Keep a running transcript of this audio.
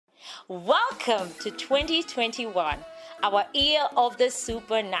Welcome to 2021, our year of the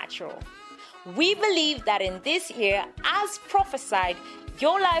supernatural. We believe that in this year, as prophesied,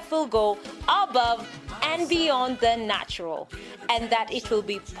 your life will go above and beyond the natural, and that it will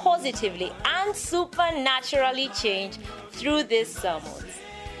be positively and supernaturally changed through these sermons.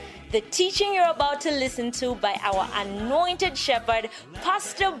 The teaching you're about to listen to by our anointed shepherd,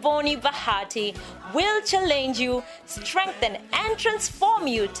 Pastor Bahati, will challenge you, strengthen, and transform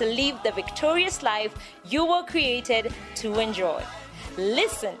you to live the victorious life you were created to enjoy.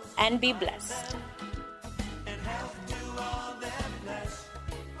 Listen and be blessed.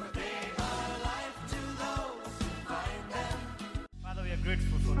 Father, we are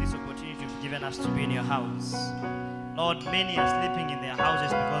grateful for this opportunity you've given us to be in your house. Lord, many are sleeping in their houses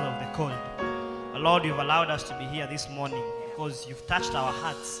because of the cold. But Lord, you've allowed us to be here this morning because you've touched our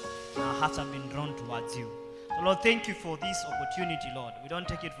hearts and our hearts have been drawn towards you. So Lord, thank you for this opportunity, Lord. We don't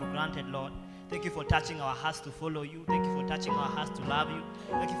take it for granted, Lord. Thank you for touching our hearts to follow you. Thank you for touching our hearts to love you.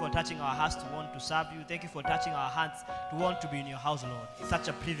 Thank you for touching our hearts to want to serve you. Thank you for touching our hearts to want to be in your house, Lord. It's such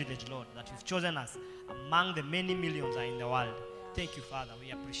a privilege, Lord, that you've chosen us among the many millions that are in the world. Thank you, Father.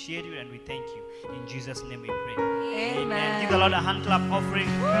 We appreciate you and we thank you. In Jesus' name we pray. Amen. Give the Lord a hand clap offering.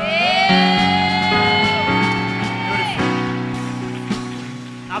 Beautiful.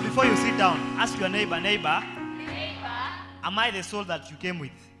 Now before you sit down, ask your neighbor, am I the soul that you came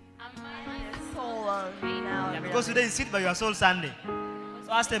with? Yeah, because today is Sit by Your Soul Sunday.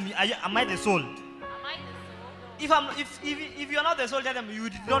 So ask them, am I the soul? If you're not the soul, tell them you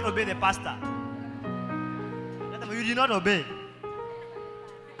did not obey the pastor. Tell them you did not obey.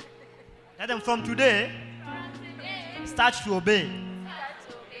 Tell them from today, start to obey.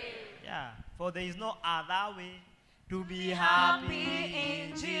 Yeah, for there is no other way to be happy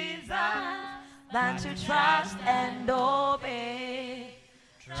in Jesus than to trust and obey.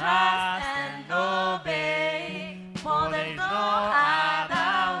 Trust and obey, for there's no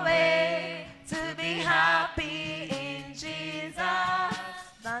other way to be happy in Jesus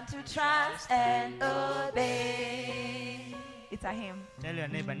than to trust and obey. It's a hymn. Tell your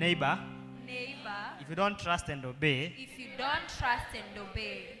neighbor, if you don't trust and obey,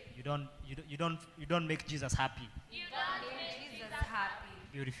 you don't make Jesus happy.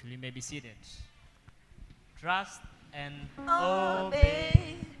 Beautiful, you may be seated. Trust and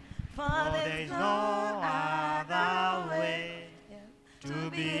obey, for there is no other way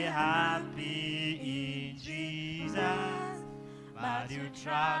to be happy in Jesus, but you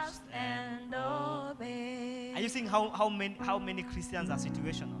trust and obey. Are you seeing how many Christians are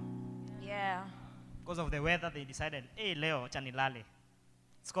situational? Yeah. Because of the weather, they decided, hey, Leo, chanilale.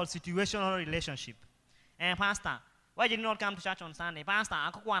 It's called situational relationship. And Pastor, why did you not come to church on Sunday? Pastor,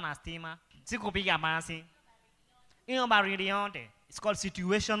 akukuwa na stima. Sikupiga basi. It's called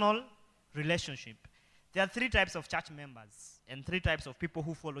situational relationship. There are three types of church members and three types of people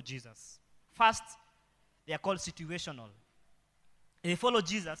who follow Jesus. First, they are called situational. They follow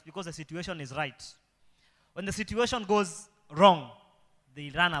Jesus because the situation is right. When the situation goes wrong, they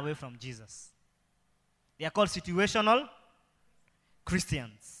run away from Jesus. They are called situational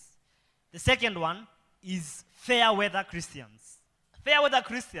Christians. The second one is fair weather Christians. Fair weather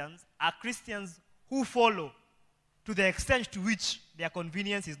Christians are Christians who follow to the extent to which their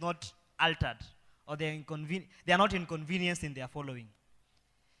convenience is not altered or they are not inconvenienced in their following.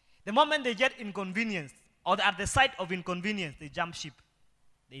 The moment they get inconvenienced or at the sight of inconvenience, they jump ship.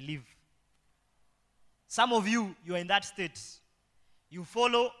 They leave. Some of you are in that state. You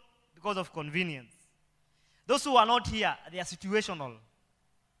follow because of convenience. Those who are not here, they are situational.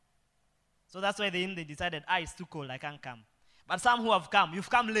 So that's why they decided, it's too cold, I can't come. But some who have come, you've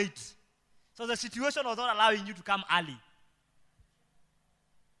come late. So the situation was not allowing you to come early.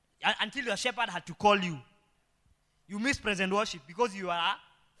 Until your shepherd had to call you. You missed present worship because you are a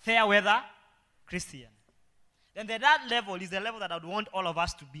fair weather Christian. Then the third level is the level that I would want all of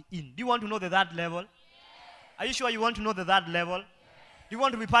us to be in. Do you want to know the third level? Yes. Are you sure you want to know the third level? Yes. Do you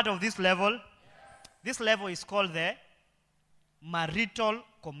want to be part of this level? Yes. This level is called the marital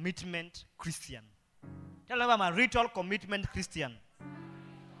commitment Christian. Tell them I'm a marital commitment Christian.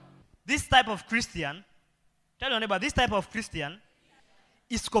 This type of Christian, tell your neighbor, this type of Christian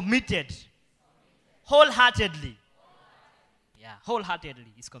is committed wholeheartedly. Yeah,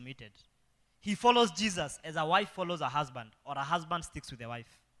 wholeheartedly is committed. He follows Jesus as a wife follows a husband, or a husband sticks with a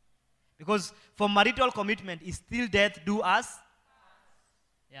wife. Because for marital commitment, is still death do us.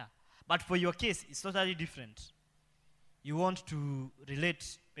 Yeah, but for your case, it's totally different. You want to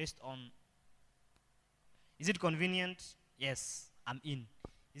relate based on, is it convenient? Yes, I'm in.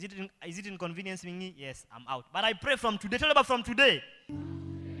 Is it inconveniencing me? Yes, I'm out. But I pray from today. Tell about from today.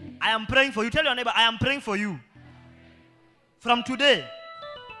 I am praying for you. Tell your neighbor, I am praying for you. From today,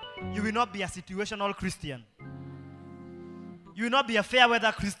 you will not be a situational Christian. You will not be a fair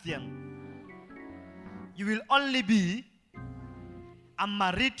weather Christian. You will only be a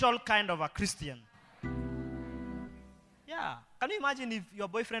marital kind of a Christian. Yeah. Can you imagine if your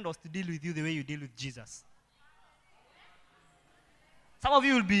boyfriend was to deal with you the way you deal with Jesus? Some of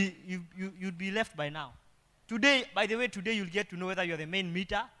you will be you'd be left by now. Today, by the way, today you'll get to know whether you're the main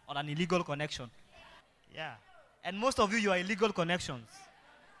meter or an illegal connection. Yeah. And most of you are illegal connections.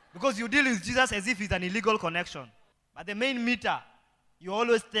 Because you deal with Jesus as if he's an illegal connection. But the main meter, you're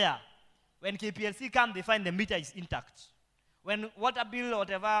always there. When KPLC come, they find the meter is intact. When water bill or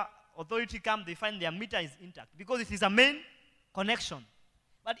whatever authority come, they find their meter is intact. Because it is a main connection.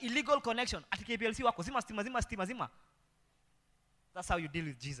 But illegal connection, at KPLC wako zima stima. That's how you deal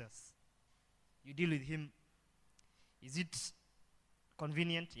with Jesus. You deal with him. Is it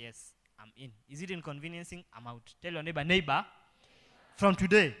convenient? Yes, I'm in. Is it inconveniencing? I'm out. Tell your neighbor, from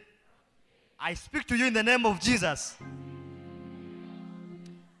today, I speak to you in the name of Jesus.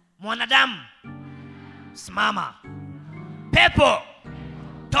 Mwanadamu, simama. Pepo,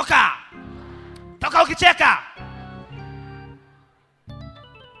 toka. Toka ukicheka.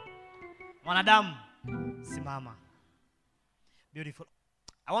 Mwanadamu, simama. Beautiful.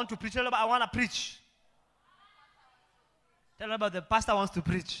 I want to preach. I want to preach. Tell them about the pastor wants to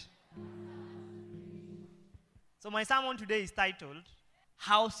preach. So my sermon today is titled,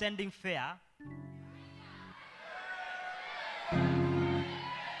 How Sending Fare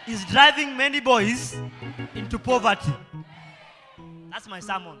is Driving Many Boys into Poverty. That's my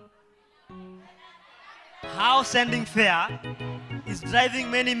sermon. How sending fare is driving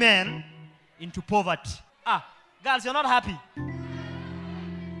many men into poverty. Girls, you're not happy.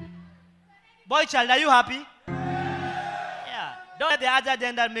 Boy child, are you happy? Yeah. Don't let the other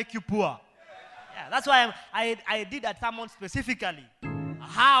gender make you poor. Yeah. That's why I did that sermon specifically.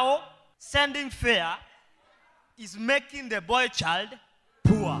 How sending fare is making the boy child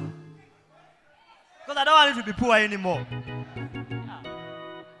poor. Because I don't want you to be poor anymore. Yeah.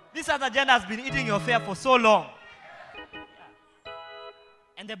 This other gender has been eating your fare for so long. Yeah.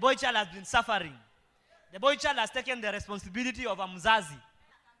 And the boy child has been suffering. The boy child has taken the responsibility of a mzazi.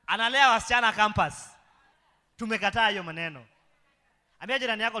 Analea wasichana campus. Tumekataa hiyo maneno. Ambia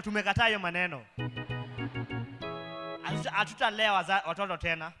jirani yako tumekataa hiyo maneno. Hatutalea watoto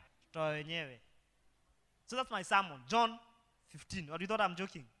tena. Tutoa wenyewe. So that's my sermon. John 15. Or you thought I'm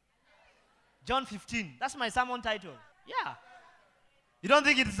joking? John 15. That's my sermon title. Yeah. You don't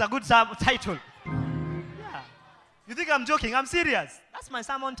think it's a good title? Yeah. You think I'm joking? I'm serious. That's my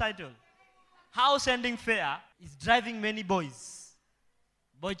sermon title. How sending fare is driving many boys,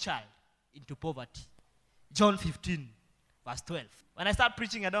 boy child, into poverty. John 15, verse 12. When I start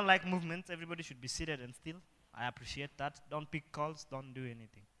preaching, I don't like movements. Everybody should be seated and still. I appreciate that. Don't pick calls. Don't do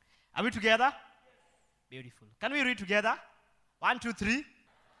anything. Are we together? Beautiful. Can we read together? 1, 2, 3.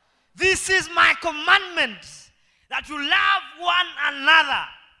 This is my commandment, that you love one another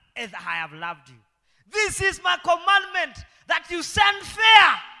as I have loved you. This is my commandment, that you send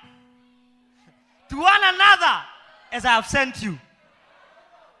fare to one another as I have sent you.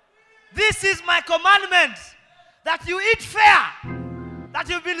 This is my commandment, that you eat fare, that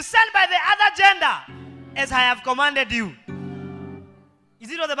you've been sent by the other gender as I have commanded you.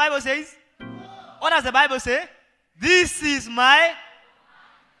 Is it what the Bible says? What does the Bible say? This is my,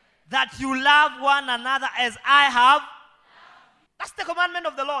 that you love one another as I have. That's the commandment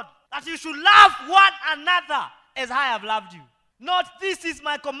of the Lord, that you should love one another as I have loved you. Not, this is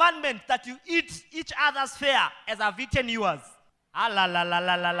my commandment, that you eat each other's fare as I've eaten yours.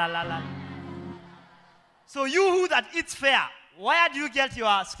 So you who that eats fare, where do you get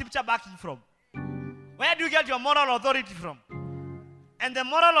your scripture backing from? Where do you get your moral authority from? And the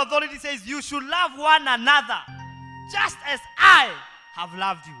moral authority says you should love one another just as I have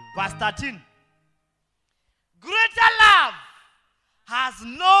loved you. Verse 13. Greater love has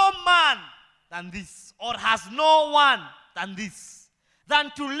no man than this, or has no one than this, than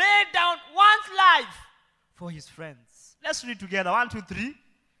to lay down one's life for his friends. Let's read together. 1, 2, 3.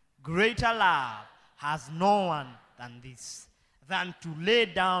 Greater love has no one than this, than to lay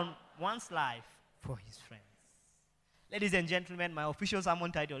down one's life for his friends. Ladies and gentlemen, my official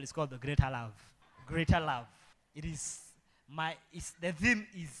sermon title is called The Greater Love. Greater Love. The theme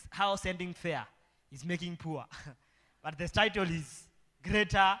is how sending fare is making poor. But the title is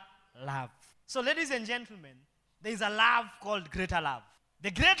Greater Love. So ladies and gentlemen, there is a love called greater love.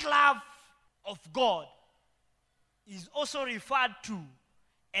 The great love of God is also referred to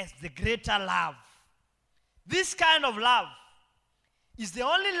as the greater love. This kind of love is the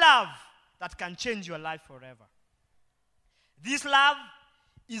only love that can change your life forever. This love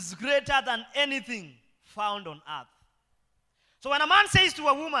is greater than anything found on earth. So when a man says to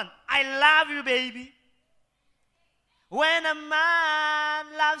a woman, I love you, baby. When a man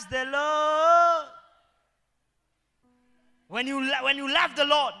loves the Lord, when you love the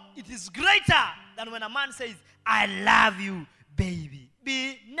Lord, it is greater than when a man says, I love you, baby.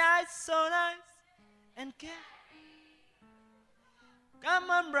 Be nice, so nice, and care. Come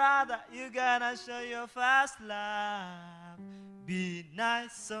on, brother, you gotta show your first love. Be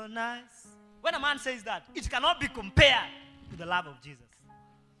nice, so nice. When a man says that, it cannot be compared to the love of Jesus.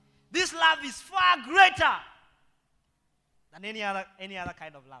 This love is far greater than any other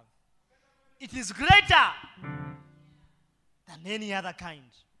kind of love. It is greater than any other kind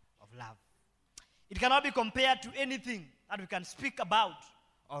of love. It cannot be compared to anything that we can speak about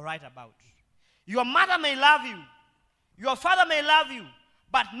or write about. Your mother may love you, your father may love you,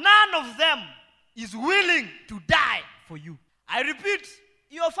 but none of them is willing to die for you. I repeat,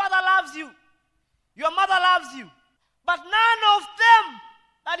 your father loves you, your mother loves you, but none of them,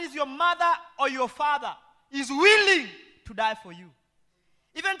 that is your mother or your father, is willing to die for you.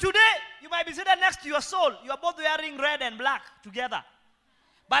 Even today, you might be sitting next to your soul. You are both wearing red and black together.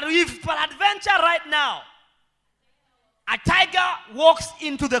 But if peradventure right now, a tiger walks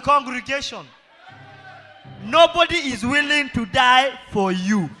into the congregation, nobody is willing to die for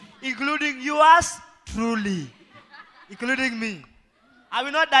you, including yours truly, including me. I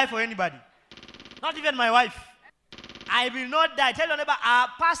will not die for anybody, not even my wife. I will not die. Tell your neighbor, our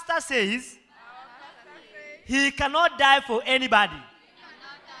pastor says he cannot die for anybody.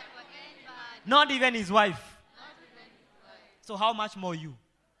 Not even his wife. So how much more you?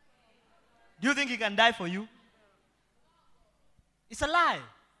 Do you think he can die for you? It's a lie.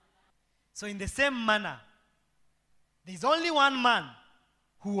 So in the same manner, there's only one man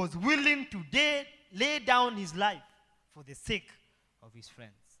who was willing to lay down his life for the sake of his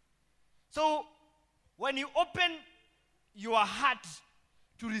friends. So when you open your heart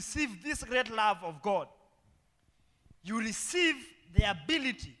to receive this great love of God, you receive the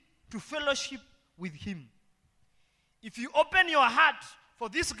ability to fellowship with him. If you open your heart for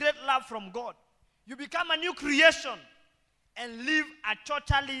this great love from God, you become a new creation and live a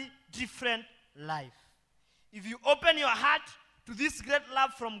totally different life. If you open your heart to this great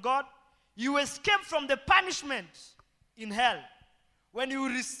love from God, you escape from the punishment in hell. When you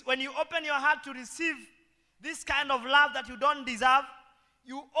open your heart to receive this kind of love that you don't deserve,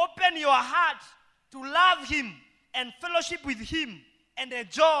 you open your heart to love him and fellowship with him and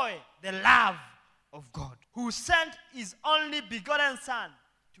enjoy the love of God, who sent his only begotten Son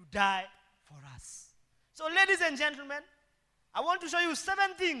to die for us. So, ladies and gentlemen, I want to show you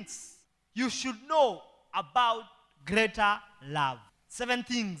 7 things you should know about greater love. 7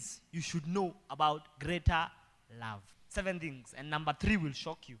 things you should know about greater love. 7 things. And number 3 will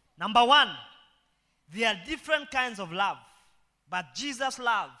shock you. Number 1, there are different kinds of love, but Jesus'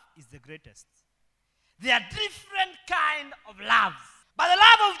 love is the greatest. There are different kinds of loves, but the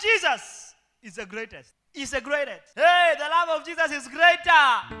love of Jesus is the greatest. Is the greatest. Hey, the love of Jesus is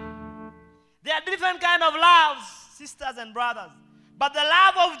greater. There are different kinds of loves, sisters and brothers, but the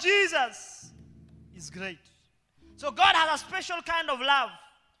love of Jesus is great. So God has a special kind of love,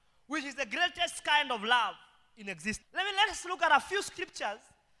 which is the greatest kind of love in existence. Let's look at a few scriptures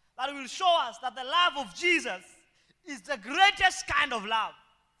that will show us that the love of Jesus is the greatest kind of love.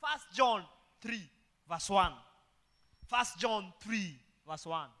 1 John 3, verse 1. 1 John 3, verse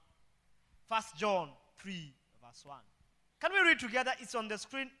 1. 1 John 3, verse 1. Can we read together? It's on the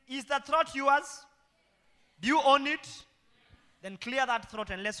screen. Is the thought yours? Do you own it? Then clear that thought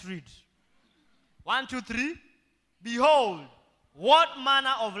and let's read. 1, 2, 3. Behold, what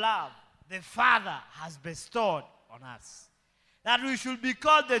manner of love the Father has bestowed on us, that we should be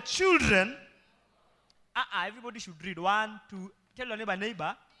called the children. Everybody should read. 1, 2. Tell your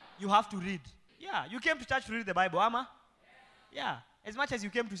neighbor, you have to read. Yeah, you came to church to read the Bible, Ama? Yeah, as much as you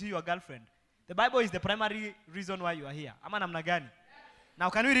came to see your girlfriend. The Bible is the primary reason why you are here. Ama namna gani? Now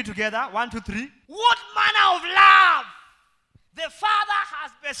can we read together? 1, 2, 3. What manner of love the Father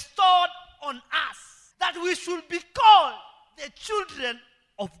has bestowed on us, that we should be called the children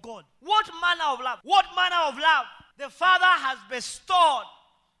of God. What manner of love? What manner of love the Father has bestowed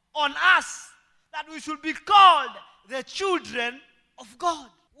on us, that we should be called the children of God.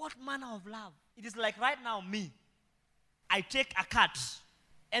 What manner of love? It is like right now me. I take a cat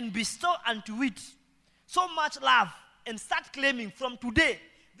and bestow unto it so much love and start claiming from today,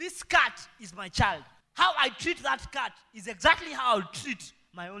 this cat is my child. How I treat that cat is exactly how I'll treat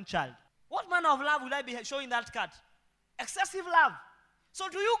my own child. What manner of love will I be showing that cat? Excessive love. So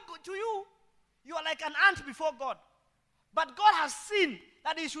to you, you are like an ant before God. But God has seen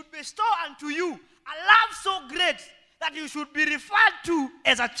that he should bestow unto you a love so great that you should be referred to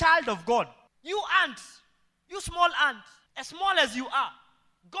as a child of God. You ant, you small ant, as small as you are,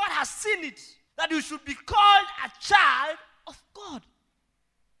 God has seen it that you should be called a child of God.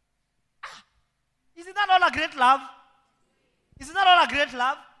 Isn't that all a great love? Isn't that all a great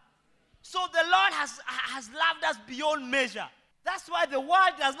love? So the Lord has loved us beyond measure. That's why the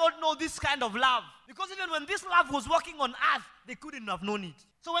world does not know this kind of love. Because even when this love was walking on earth, they couldn't have known it.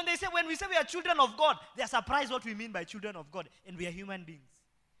 So when we say we are children of God, they are surprised what we mean by children of God. And we are human beings.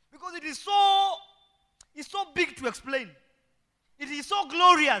 Because it's so big to explain. It is so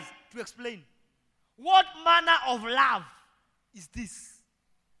glorious to explain. What manner of love is this?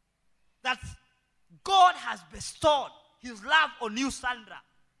 That God has bestowed his love on you, Sandra.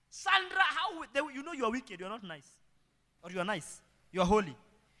 Sandra, you know you are wicked, you are not nice. Or you are nice, you are holy.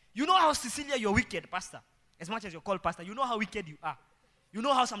 You know how, Cecilia, you are wicked, pastor. As much as you're called pastor, you know how wicked you are. You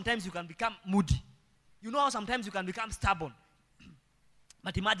know how sometimes you can become moody. You know how sometimes you can become stubborn.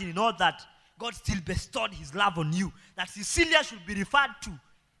 But imagine in all that, God still bestowed his love on you, that Cecilia should be referred to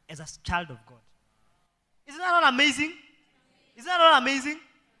as a child of God. Isn't that not amazing? Isn't that not amazing?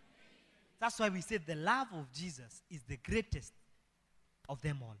 That's why we say the love of Jesus is the greatest of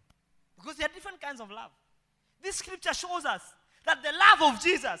them all. Because there are different kinds of love. This scripture shows us that the love of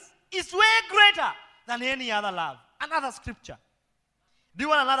Jesus is way greater than any other love. Another scripture. Do you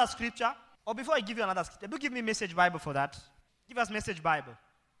want another scripture? Or before I give you another scripture, do give me Message Bible for that. Give us Message Bible.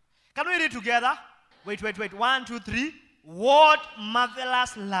 Can we read together? Wait. 1, 2, 3. What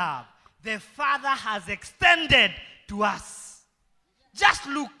marvelous love the Father has extended to us. Just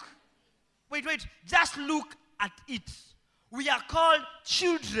look. Wait. Just look at it. We are called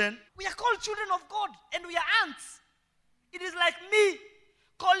children. We are called children of God. And we are ants. It is like me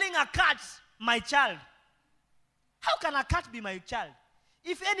calling a cat my child. How can a cat be my child?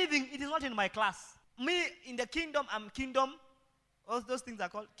 If anything, it is not in my class. Me, in the kingdom, I'm kingdom. All those things are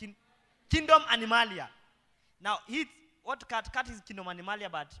called kingdom animalia. Now, what cat is kingdom animalia,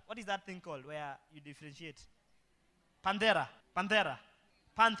 but what is that thing called where you differentiate? Panthera.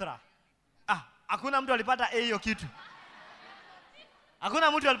 Hakuna mtu alipata hiyo kitu.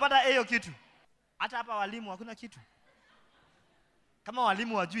 Hakuna mtu alipata hiyo kitu. Hata hapa walimu hakuna kitu. Kama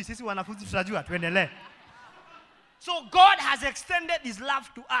walimu wajui, sisi wanafunzi tutajua, tuendelee. So God has extended his love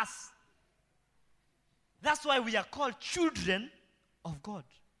to us. That's why we are called children of God.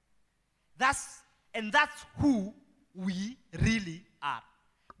 That's who we really are.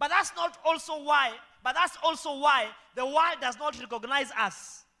 But that's also why the world does not recognize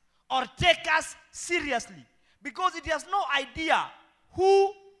us or take us seriously. Because it has no idea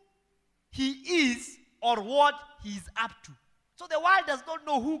who he is or what he is up to. So the world does not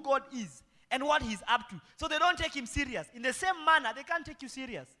know who God is and what he's up to. So they don't take him serious. In the same manner, they can't take you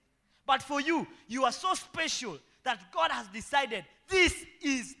serious. But for you, you are so special that God has decided, this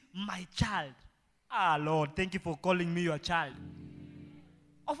is my child. Lord, thank you for calling me your child.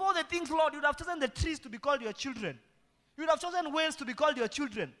 Of all the things, Lord, you would have chosen the trees to be called your children. You would have chosen whales to be called your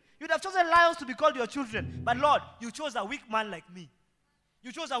children. You would have chosen lions to be called your children. But Lord, you chose a weak man like me.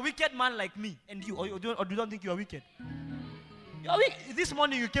 You chose a wicked man like me. And you, or you don't think you are wicked. You are weak. This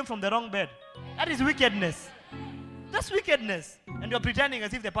morning you came from the wrong bed. That is wickedness. That's wickedness. And you're pretending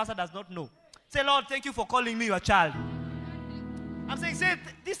as if the pastor does not know. Say, Lord, thank you for calling me your child. I'm saying, say,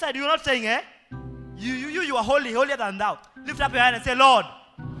 this side you're not saying, eh? You are holy, holier than thou. Lift up your hand and say, Lord,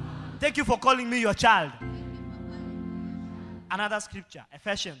 thank you for calling me your child. Another scripture,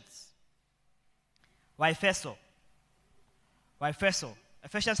 Ephesians. Why Ephesians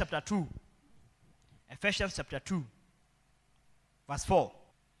chapter 2. Ephesians chapter 2. Verse 4.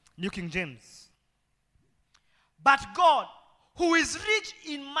 New King James. But God, who is rich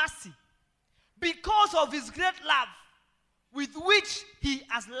in mercy, because of his great love, with which he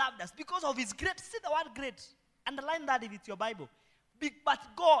has loved us. Because of his great, see the word great. Underline that if it's your Bible. But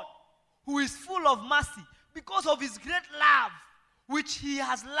God, who is full of mercy, because of his great love, which he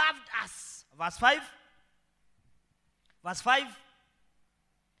has loved us. Verse 5. Verse 5.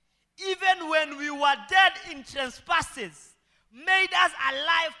 Even when we were dead in trespasses, made us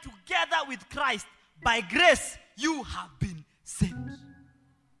alive together with Christ. By grace, you have been saved.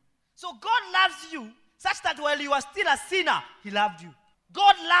 So God loves you such that while you are still a sinner, he loved you.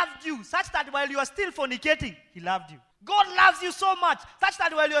 God loved you such that while you are still fornicating, he loved you. God loves you so much such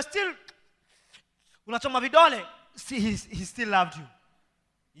that while you are still unachoma vidole, he still loved you.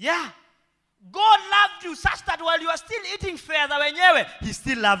 Yeah. God loved you such that while you are still eating fedha wenyewe, he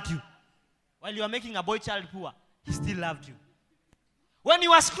still loved you. While you are making a boy child poor, he still loved you. When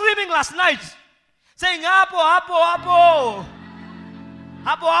you were screaming last night, saying, Apo, Apo, Apo.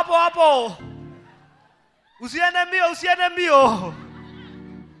 Apo, Apo, Apo. Usiende mbio, usiende mbio.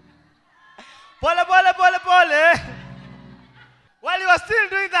 Pole, pole, pole, pole. While you were still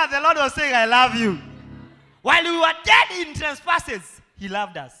doing that, the Lord was saying, I love you. While we were dead in trespasses, He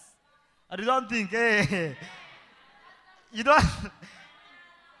loved us. And you don't think, hey, you don't,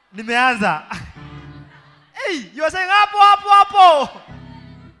 nimeanza. Hey, you are saying, Apo, Apo, Apo.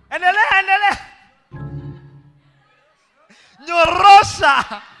 Endele.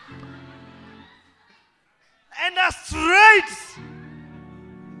 Nyorosha. And straight.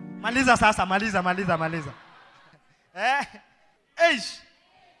 Maliza sasa, maliza.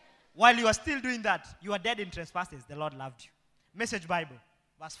 While you are still doing that, you are dead in trespasses. The Lord loved you. Message Bible,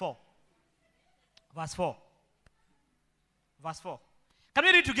 verse 4. Verse 4. Can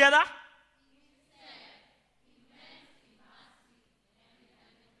we read together?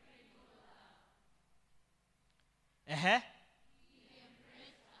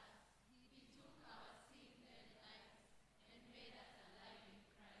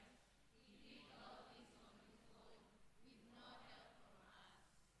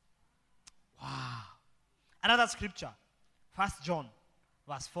 Wow. Another scripture. 1 John,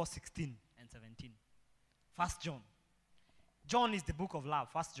 verse 4, 16 and 17. 1 John. John is the book of love.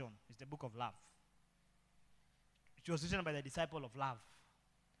 1 John is the book of love. It was written by the disciple of love.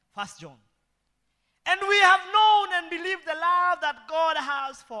 1 John. And we have known and believed the love that God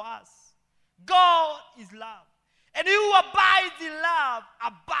has for us. God is love. And he who abides in love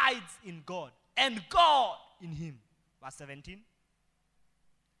abides in God, and God in him. Verse 17.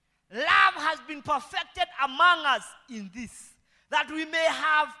 Love has been perfected among us in this, that we may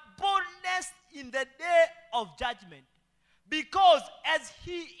have boldness in the day of judgment. Because as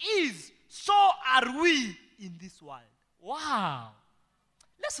he is, so are we in this world. Wow.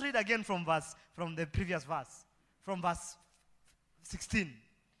 Let's read again from the previous verse, from verse 16.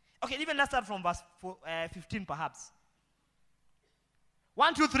 Okay, even let's start from verse 15 perhaps.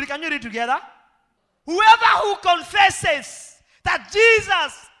 1, 2, 3, can you read together? Whoever who confesses that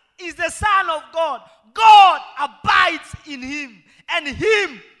Jesus is the Son of God, God abides in him, and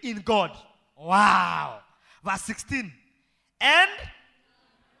him in God. Wow. Verse 16. And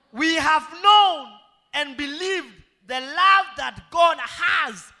we have known and believed the love that God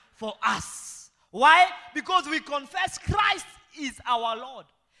has for us. Why? Because we confess Christ is our Lord.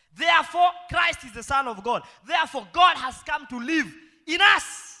 Therefore, Christ is the Son of God. Therefore, God has come to live in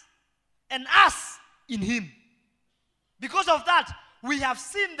us, and us in him. Because of that, we have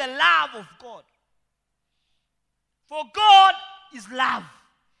seen the love of God. For God is love,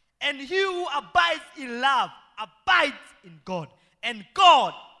 and he who abides in love abides in God, and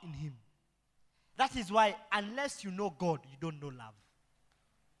God in him. That is why, unless you know God, you don't know love.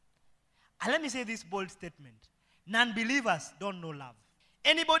 And let me say this bold statement. Non-believers don't know love.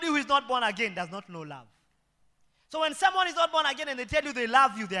 Anybody who is not born again does not know love. So when someone is not born again and they tell you they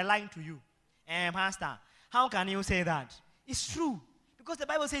love you, they are lying to you. Pastor, how can you say that? It's true. Because the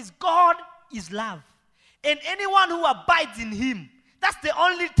Bible says God is love. And anyone who abides in him, that's the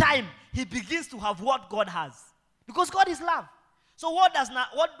only time he begins to have what God has. Because God is love. So what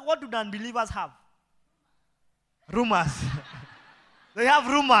do non-believers have? Rumors. They have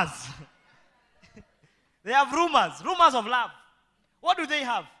rumors. They have rumors of love. What do they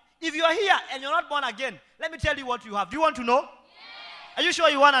have? If you are here and you're not born again, let me tell you what you have. Do you want to know? Yes. Are you sure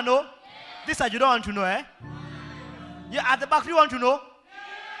you want to know? Yes. This side you don't want to know, eh? Yeah, at the back, do you want to know? Yes.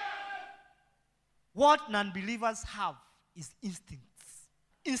 What non-believers have is instincts.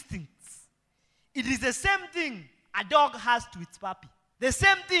 Instincts. It is the same thing a dog has to its puppy. The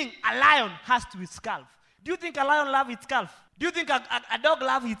same thing a lion has to its calf. Do you think a lion loves its calf? Do you think a dog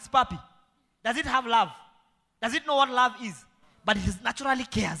loves its puppy? Does it have love? Does it know what love is? But it naturally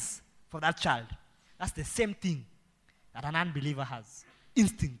cares for that child. That's the same thing that an unbeliever has.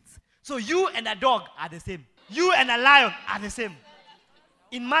 Instincts. So you and a dog are the same. You and a lion are the same.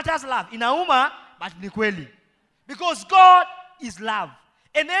 In matters love. In Auma, but Nikweli. Because God is love.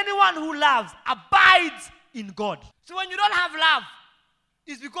 And anyone who loves abides in God. So when you don't have love,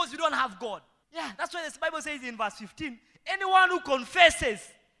 it's because you don't have God. Yeah, that's why the Bible says in verse 15, anyone who confesses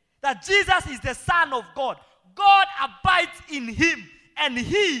that Jesus is the Son of God, God abides in him, and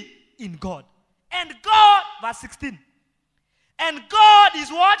he in God. And God, verse 16, and God is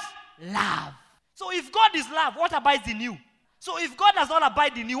what? Love. So if God is love, what abides in you? So if God does not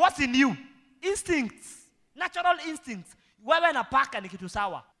abide in you, what's in you? Instincts. Natural instincts. Wewe na paka ni kitu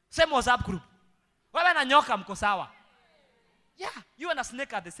sawa. Same WhatsApp group. Wewe na nyoka mko sawa. Yeah, you and a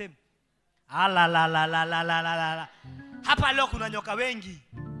snake are the same. Ah la la la la la la la la. Hapa leo kuna nyoka wengi.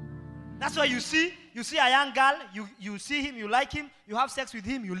 That's why you see a young girl, you see him, you like him, you have sex with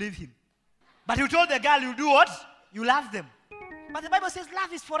him, you leave him. But you told the girl you do what? You love them. But the Bible says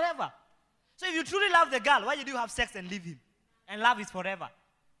love is forever. So if you truly love the girl, why did you have sex and leave him? And love is forever.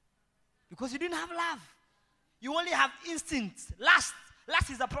 Because you didn't have love. You only have instincts. Lust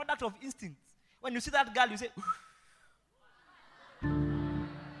is a product of instincts. When you see that girl, you say,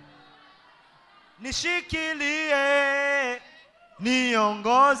 nishikilie,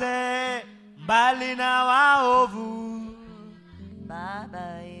 niongoze, mbali na waovu.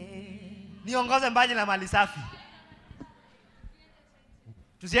 Baba, Niongoze mbali na mali safi.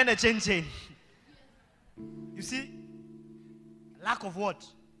 Tusiende chain. You see, lack of what?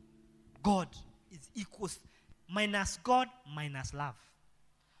 God is equals minus God minus love.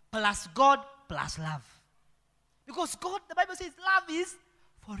 Plus God plus love. Because God, the Bible says love is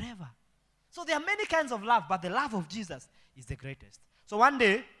forever. So there are many kinds of love, but the love of Jesus is the greatest. So one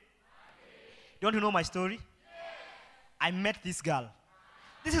day, you want to know my story? I met this girl.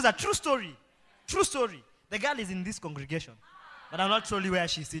 This is a true story. True story. The girl is in this congregation, but I'm not sure where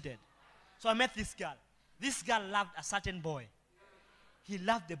she's seated. So I met this girl. This girl loved a certain boy. He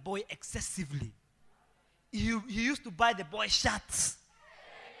loved the boy excessively. He used to buy the boy shirts.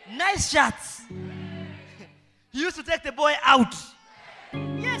 Nice shirts. He used to take the boy out.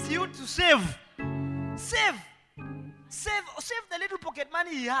 Yes, he used to save the little pocket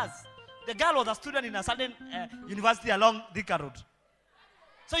money he has. The girl was a student in a certain university along Thika Road.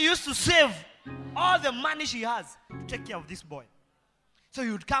 So he used to save all the money she has to take care of this boy. So he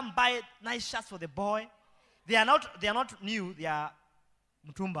would come buy nice shirts for the boy. They are not new, they are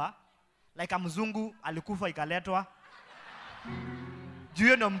mtumba. Like a mzungu alikufa ikaletwa.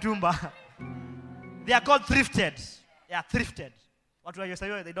 Juyo no mtumba. They are called thrifted. They are thrifted. What do I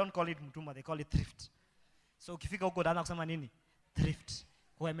say? They don't call it mtumba, they call it thrift. So ukifika huko dana kusema nini? Thrift.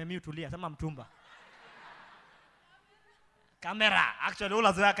 Kwa mimi utulia sema mtumba. Camera, actually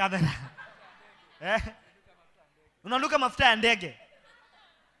unazoea camera. Unaluka mafuta ya ndege.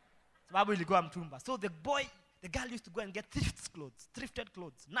 Sababu ilikuwa mtumba. So the girl used to go and get thrifted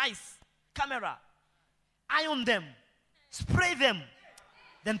clothes, nice, camera, iron them, spray them,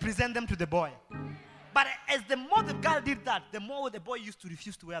 then present them to the boy. But as the more the girl did that, the more the boy used to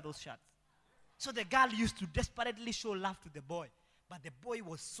refuse to wear those shirts. So the girl used to desperately show love to the boy, but the boy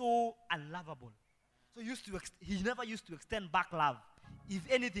was so unlovable. So he never used to extend back love. If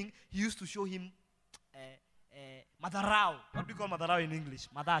anything, he used to show him madarao. What do you call madarao in English?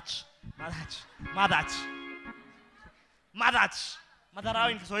 Madach.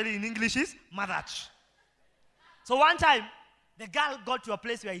 Madarao in Swahili in English is madach. So one time, the girl got to a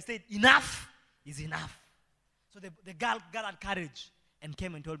place where he said, enough is enough. So the girl gathered courage and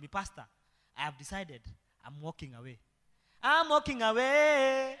came and told me, Pastor, I have decided I'm walking away. I'm walking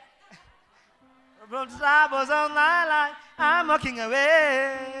away from the troubles of my life. I'm walking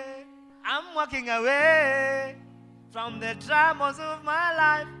away. I'm walking away from the troubles of my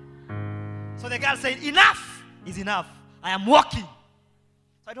life. So the girl said, enough is enough. I am walking.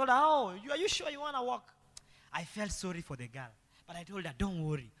 So I told her, are you sure you want to walk? I felt sorry for the girl. But I told her, don't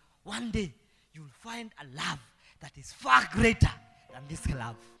worry. One day, you'll find a love that is far greater than this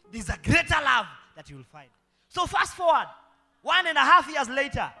love. There's a greater love that you'll find. So fast forward, 1.5 years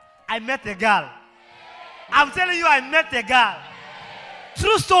later, I met the girl. I'm telling you, I met the girl.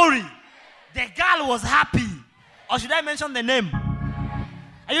 True story. The girl was happy. Or should I mention the name?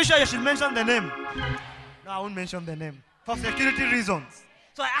 Are you sure you should mention the name? No, I won't mention the name. For security reasons.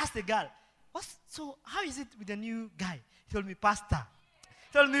 So I asked the girl, so how is it with the new guy? He told me, Pastor,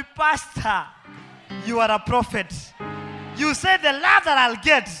 you are a prophet. You said the love that I'll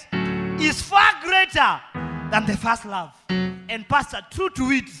get is far greater than the first love. And Pastor, true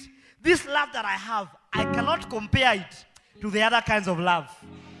to it, this love that I have, I cannot compare it to the other kinds of love.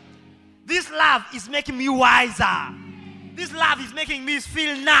 This love is making me wiser. This love is making me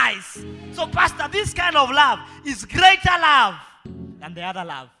feel nice. So Pastor, this kind of love is greater love than the other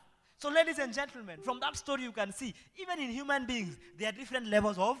love. So ladies and gentlemen, from that story you can see, even in human beings, there are different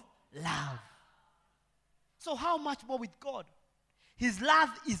levels of love. So how much more with God? His love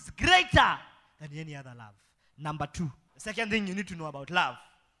is greater than any other love. Number 2, the second thing you need to know about love.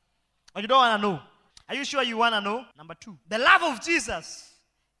 Or you don't want to know. Are you sure you want to know? Number 2, the love of Jesus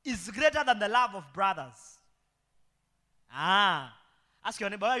is greater than the love of brothers. Ask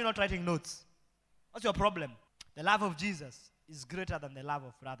your neighbor, why are you not writing notes? What's your problem? The love of Jesus is greater than the love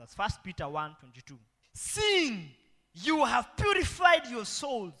of brothers. 1 Peter 1:22. Seeing you have purified your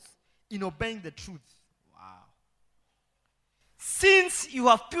souls in obeying the truth. Wow. Since you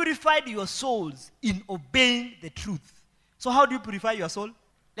have purified your souls in obeying the truth. So how do you purify your soul?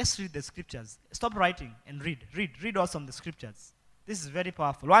 Let's read the scriptures. Stop writing and read. Read also the scriptures. This is very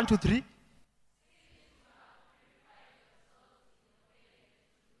powerful. 1, 2, 3.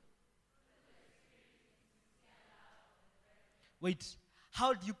 Wait,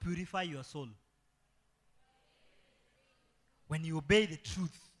 how do you purify your soul? When you obey the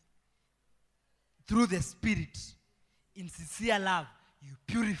truth through the Spirit in sincere love, you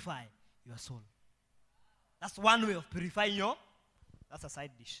purify your soul. That's one way of purifying your. That's a side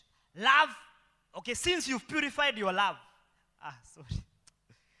dish. Love. Okay, since you've purified your love. Sorry.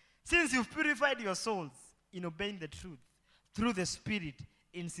 Since you've purified your souls in obeying the truth through the Spirit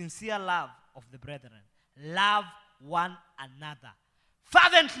in sincere love of the brethren, love one another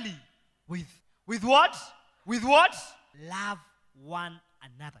fervently with what? With what? Love one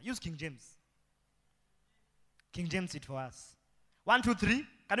another. Use King James. King James it for us. 1, 2, 3.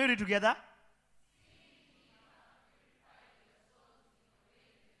 Can we read together?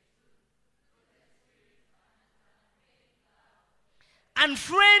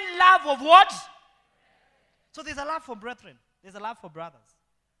 Unfeigned love of what? So there's a love for brethren. There's a love for brothers.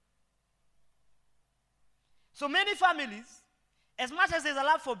 So many families, as much as there's a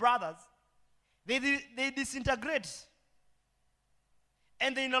love for brothers, they disintegrate.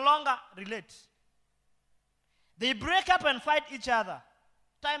 And they no longer relate. They break up and fight each other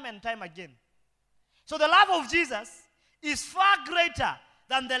time and time again. So the love of Jesus is far greater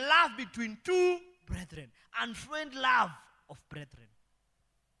than the love between two brethren. Unfeigned love of brethren.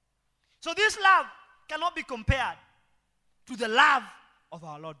 So this love cannot be compared to the love of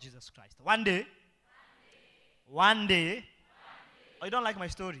our Lord Jesus Christ. One day. Oh, you don't like my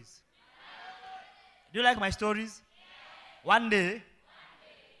stories? Do you like my stories? One day,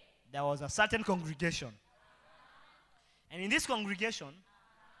 there was a certain congregation. And in this congregation,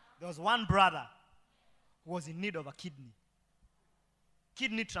 there was one brother who was in need of a kidney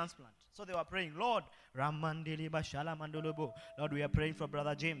transplant. So they were praying, Lord, Lord, we are praying for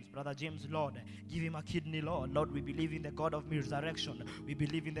Brother James. Brother James, Lord, give him a kidney, Lord. Lord, we believe in the God of resurrection. We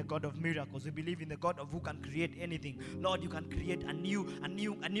believe in the God of miracles. We believe in the God of who can create anything. Lord, you can create a new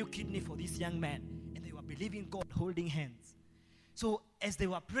kidney for this young man. And they were believing God, holding hands. So as they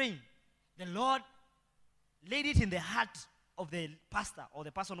were praying, the Lord laid it in the heart of the pastor or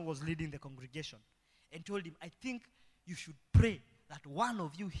the person who was leading the congregation and told him, I think you should pray that one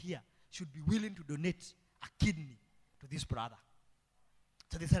of you here should be willing to donate a kidney to this brother.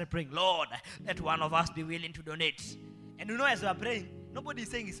 So they started praying, Lord, let one of us be willing to donate. And you know, as they are praying, nobody is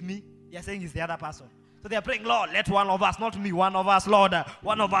saying it's me. They are saying it's the other person. So they are praying, Lord, let one of us, not me, one of us, Lord,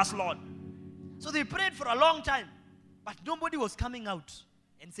 one of us, Lord. So they prayed for a long time, but nobody was coming out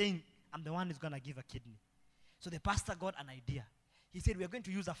and saying, I'm the one who's going to give a kidney. So the pastor got an idea. He said, we are going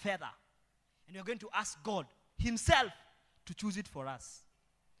to use a feather, and we are going to ask God himself to choose it for us.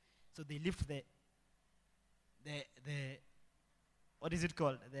 So they lift the what is it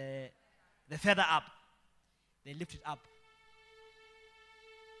called? The feather up. They lift it up.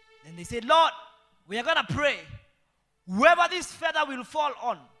 Then they said, Lord, we are going to pray. Whoever this feather will fall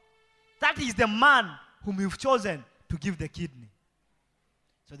on, that is the man whom you've chosen to give the kidney.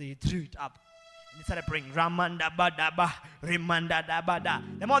 So they threw it up. And they started praying. Ramanda badaba, remanda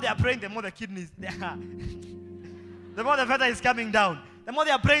dabada. The more they are praying, the more the kidneys. The more the feather is coming down. The more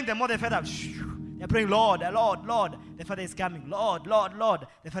they are praying, the more the feather. They are praying, Lord, Lord, Lord. The feather is coming. Lord, Lord, Lord.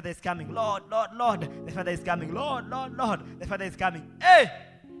 The feather is coming. Lord, Lord, Lord. The feather is coming. Lord, Lord, Lord. The feather is coming. Hey!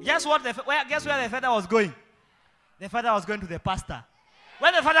 Guess what? Guess where the feather was going? The feather was going to the pastor.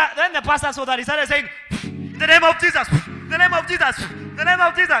 When the pastor saw that, he started saying, in the name of Jesus, in the name of Jesus, in the name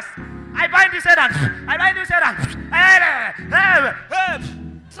of Jesus, I bind you, Satan. I bind you, Satan.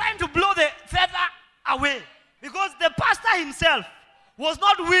 Trying to blow the feather away. Because the pastor himself was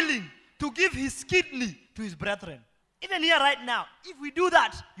not willing to give his kidney to his brethren. Even here right now, if we do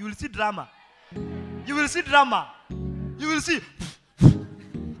that, you will see drama. You will see drama. You will see.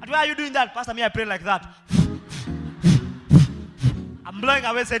 And why are you doing that? Pastor, me, I pray like that. I'm blowing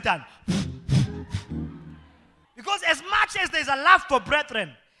away Satan. Because as much as there's a love for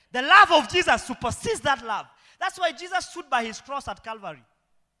brethren, the love of Jesus supersedes that love. That's why Jesus stood by his cross at Calvary.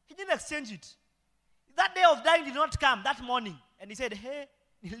 He didn't exchange it. That day of dying did not come that morning. And he said, hey,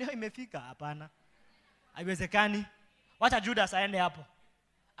 leo imefika hapana. Haiwezekani. Wacha Judas aende hapo.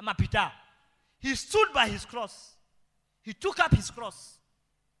 Ama Peter. He stood by his cross. He took up his cross.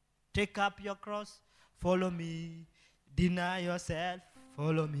 Take up your cross, follow me. Deny yourself,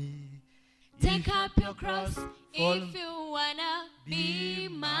 follow me. Take up your cross if you wanna be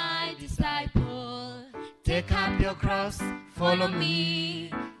my disciple. Take up your cross, follow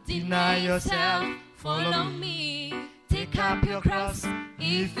me. Deny yourself, follow me. Take Take up your cross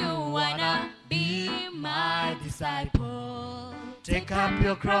if you wanna be my disciple. Take up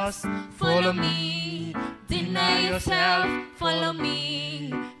your cross, Follow me, deny yourself, follow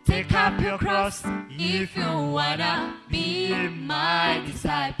me. Take up your cross if you wanna be my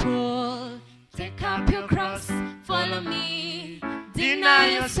disciple. Take up your cross, follow me,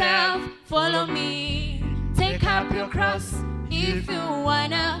 deny yourself, follow me. Take up your cross if you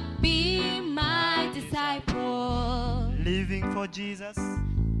wanna be my disciple. living for Jesus.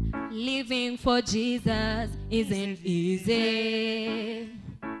 Living for Jesus isn't easy,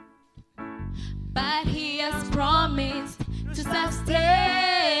 but He has promised to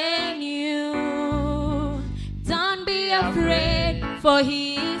sustain you. Don't be afraid, for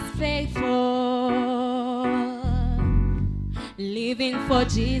He is faithful. Living for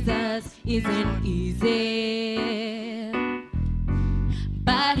Jesus isn't easy,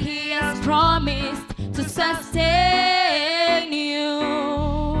 but He has promised to sustain you.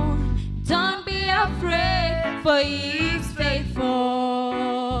 Don't be afraid, for He is faithful.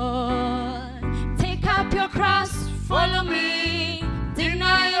 Take up your cross, follow me.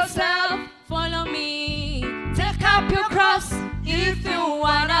 Deny yourself, follow me. Take up your cross if you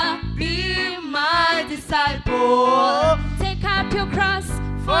wanna be my disciple. Take up your cross,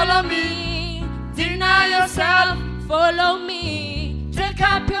 follow me. Deny yourself, follow me. Take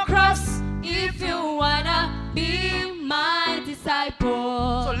up your cross if you wanna be my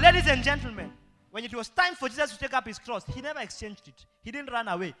disciple. So, ladies and gentlemen, when it was time for Jesus to take up his cross, he never exchanged it. He didn't run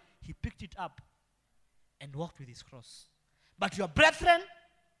away. He picked it up and walked with his cross. But your brethren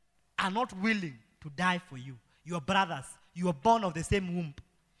are not willing to die for you. Your brothers, you are born of the same womb.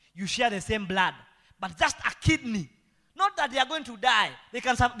 You share the same blood. But just a kidney. Not that they are going to die. They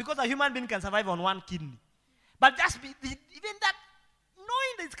can because a human being can survive on one kidney. But even that,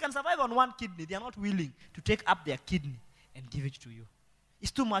 knowing that it can survive on one kidney, they are not willing to take up their kidney and give it to you.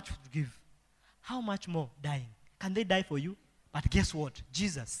 It's too much to give. How much more dying? Can they die for you? But guess what?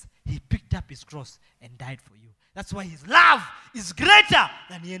 Jesus, he picked up his cross and died for you. That's why his love is greater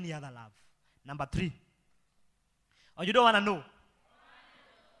than any other love. Number 3. Or you don't want to know?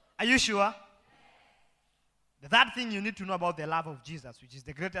 Are you sure? The third thing you need to know about the love of Jesus, which is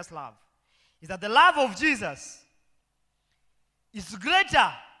the greatest love, is that the love of Jesus is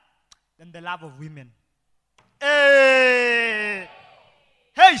greater than the love of women. Hey!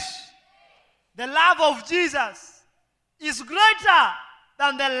 Hey! The love of Jesus is greater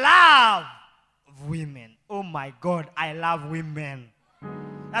than the love of women. Oh my God, I love women.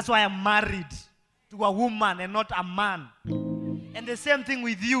 That's why I'm married to a woman and not a man. And the same thing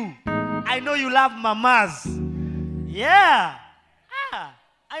with you. I know you love mamas. Yeah.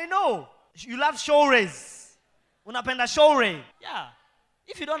 I know. You love showrays. Unapenda showray. Yeah.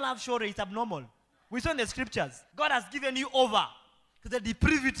 If you don't love showray, it's abnormal. We saw in the scriptures, God has given you over to the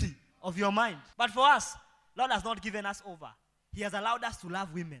depravity of your mind. But for us, Lord has not given us over. He has allowed us to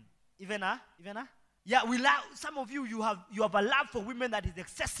love women. Even. Yeah, we love. Some of you, you have a love for women that is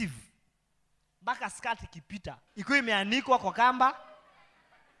excessive. Baka skati ikipita. Iko imeanikwa kwa kamba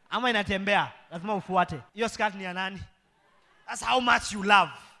ama inatembea, lazima ufuate. Hiyo skirt ni ya nani? That's how much you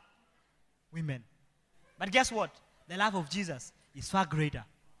love women. But guess what? The love of Jesus is far greater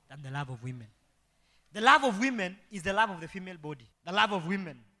than the love of women. The love of women is the love of the female body. The love of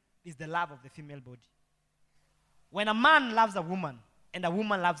women is the love of the female body. When a man loves a woman and a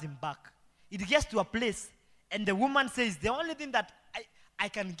woman loves him back, it gets to a place and the woman says, the only thing that I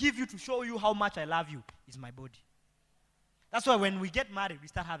can give you to show you how much I love you is my body. That's why when we get married, we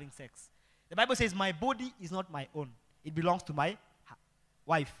start having sex. The Bible says, my body is not my own. It belongs to my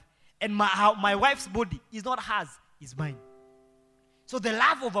wife. And my wife's body is not hers, it's mine. So the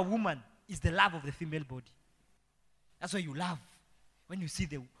love of a woman is the love of the female body. That's why you love. When you see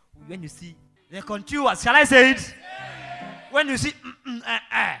the contours, shall I say it? When you see,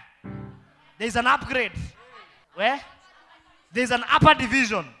 there's an upgrade. Where? There's an upper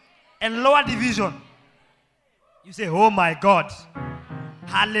division and lower division. You say, oh my God.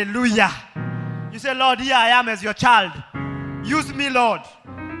 Hallelujah. You say, Lord, here I am as your child. Use me, Lord.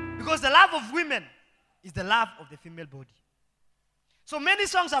 Because the love of women is the love of the female body. So many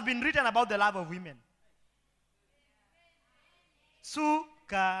songs have been written about the love of women.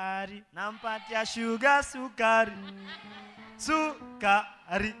 Sukari, nampatia sugar, sukari.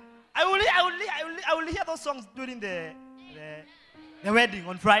 Sukari. I will hear those songs during the wedding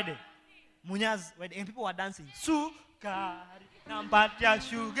on Friday. Munya's wedding. And people were dancing. Sukari, nampatia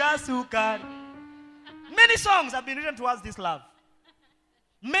sugar, sukari. Many songs have been written towards this love.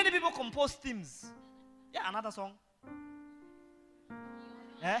 Many people compose themes. Yeah, another song.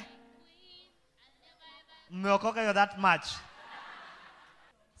 Mmeokoka you're that much.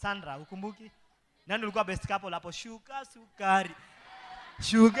 Sandra, ukumbuki? Nani ulikuwa best couple hapo? Sugar, sukari.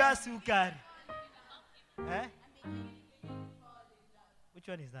 Sugar, sukari. Eh? Which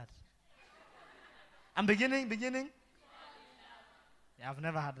one is that? I'm beginning. Yeah, I've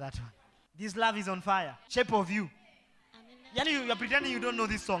never had that one. This love is on fire. Shape of you. Yani, you're pretending you don't know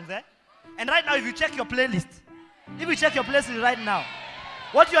these songs, eh? And right now, if you check your playlist right now,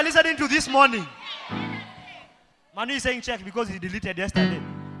 what you are listening to this morning, Manu is saying check because he deleted yesterday.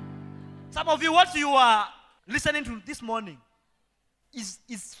 Some of you, what you are listening to this morning is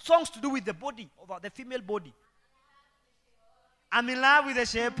songs to do with the body, of the female body. I'm in love with the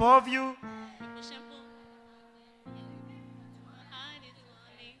shape of you.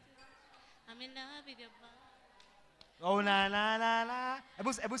 I'm in love with your body. Oh, na, na, na, na.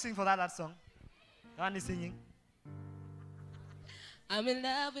 Ebu sing for that song. The one is singing. I'm in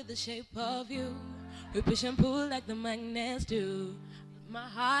love with the shape of you. We push and pull like the magnets do. My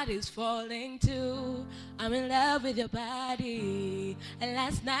heart is falling too. I'm in love with your body. And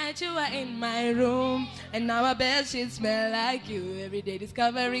last night you were in my room. And now my bed sheets smell like you. Every day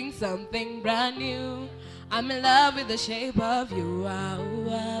discovering something brand new. I'm in love with the shape of you. I'm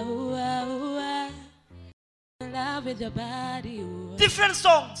in love with your body. Different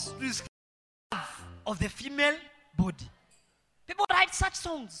songs to describe love of the female body. People write such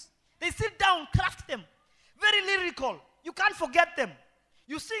songs. They sit down, craft them. Very lyrical. You can't forget them.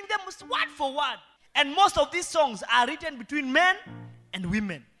 You sing them word for word. And most of these songs are written between men and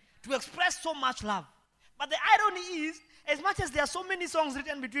women to express so much love. But the irony is, as much as there are so many songs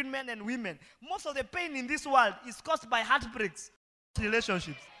written between men and women, most of the pain in this world is caused by heartbreaks,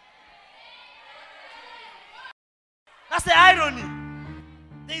 relationships. That's the irony.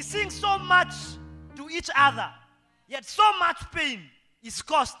 They sing so much to each other, yet so much pain is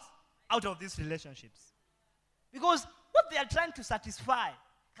caused out of these relationships. Because what they are trying to satisfy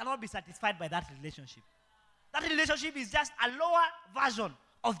cannot be satisfied by that relationship. That relationship is just a lower version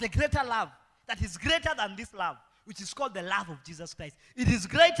of the greater love that is greater than this love, which is called the love of Jesus Christ. It is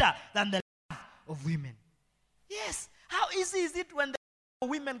greater than the love of women. Yes, how easy is it when the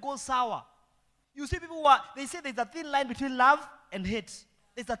women go sour? You see people they say there's a thin line between love and hate.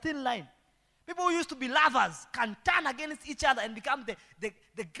 There's a thin line. People who used to be lovers can turn against each other and become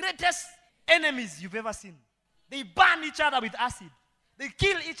the greatest enemies you've ever seen. They burn each other with acid. They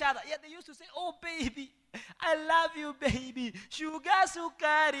kill each other. Yet they used to say, oh baby, I love you baby. Sugar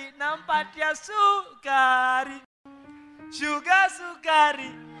sukari, nampatia sukari. Sugar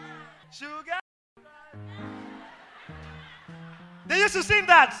sukari. Sugar. They used to sing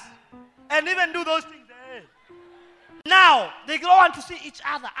that and even do those things. Now, they go on to see each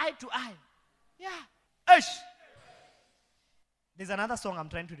other eye to eye. Yeah. Ish. There's another song I'm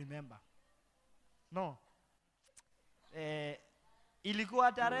trying to remember. No.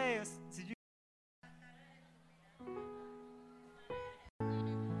 Ilikuwa tarehe sijui.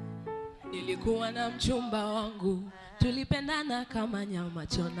 Nilikuwa na mchumba wangu, tulipendana kama nyama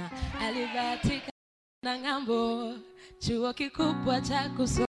choma. Alibahatika na ngambo, chuo kikubwa cha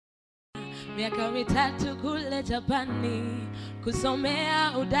kusoma. Miaka 3 kule Japani,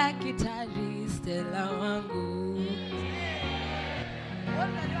 kusomea udakitari. Stella wangu.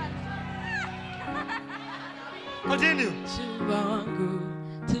 Continue. Mchumba wangu,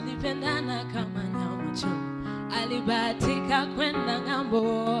 tulipendana kama nyama choma. Alibahatika kwenda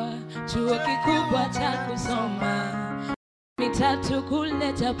ngambo, chuo kikubwa cha kusoma. 3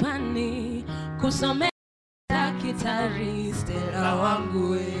 kule Japani, kusomea udakitari. Stella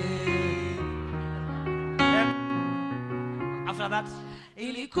wangu. After that,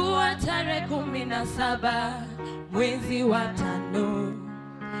 ilikuwa tarehe 17 mwezi wa 5.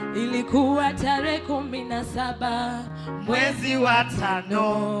 Ilikuwa tarehe 17 mwezi wa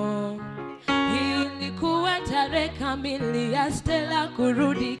 5. Ilikuwa tarehe kamili ya Stella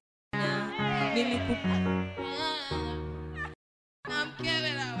kurudi Kenya. Na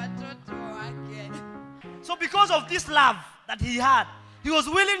mkewe na watoto wake. So because of this love that he had, he was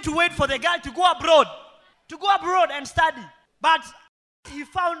willing to wait for the girl to go abroad and study. But he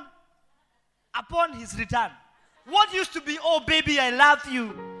found upon his return, what used to be, oh baby, I love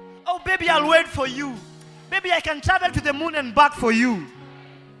you. Oh baby, I'll wait for you. Baby, I can travel to the moon and back for you.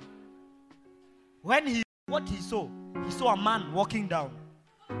 What he saw a man walking down.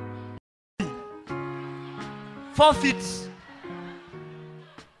 4 feet.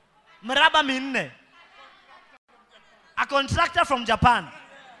 Mraba minne. A contractor from Japan.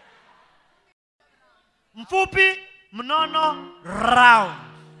 Mfupi, mnono, round.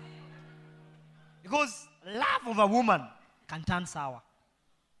 Because love of a woman can turn sour.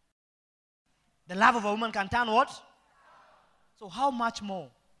 The love of a woman can turn what? So how much more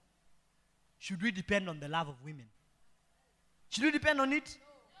should we depend on the love of women? Should we depend on it?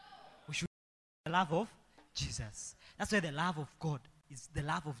 We should depend on the love of Jesus. That's why the love of God is the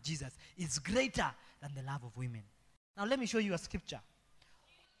love of Jesus is greater than the love of women. Now let me show you a scripture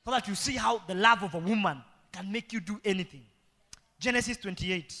so that you see how the love of a woman can make you do anything. Genesis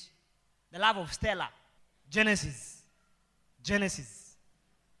 28. The love of Stella. Genesis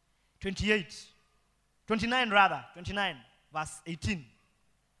 28. 29 rather. 29 verse 18.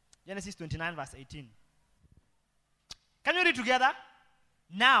 Genesis 29 verse 18. Can you read together?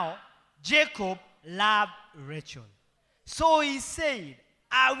 Now, Jacob loved Rachel. So he said,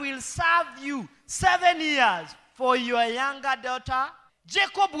 I will serve you 7 years for your younger daughter.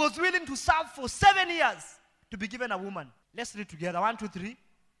 Jacob was willing to serve for 7 years to be given a woman. Let's read together. 1, 2, 3.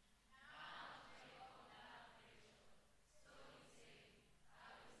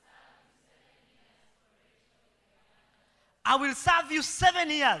 I will serve you 7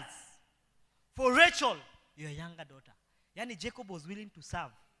 years for Rachel, your younger daughter. Yani Jacob was willing to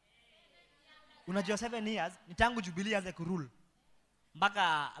serve. Unajua 7 years, ni tangu Jubilee anze kurule.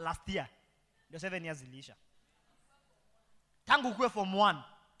 Mpaka last year, ndio 7 years iliisha. Tangu kuwe form 1.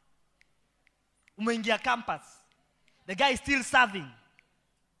 Umeingia campus. The guy is still serving.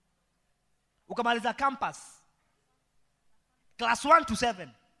 Ukamaliza campus. Class 1 to 7.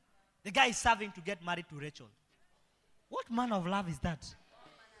 The guy is serving to get married to Rachel. What manner of love is that?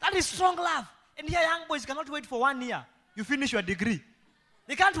 That is strong love. And here young boys cannot wait for 1 year. You finish your degree.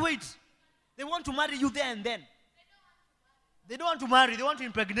 They can't wait. They want to marry you there and then. They don't want to marry. They want to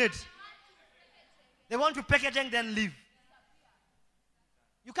impregnate. They want to package and then leave.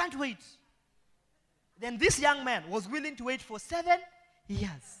 You can't wait. Then this young man was willing to wait for 7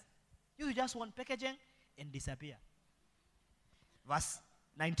 years. You just want packaging and disappear. Verse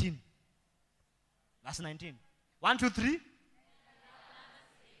 19. Verse 19. 1, 2, 3.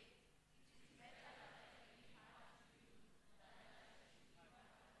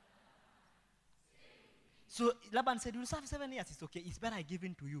 So Laban said, you'll serve 7 years. It's okay. It's better I give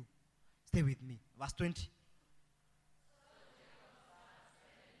in to you. Stay with me. Verse 20.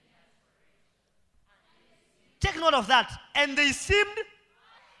 Take note of that. And they seemed...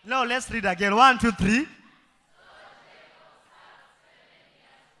 No, let's read again. 1, 2, 3.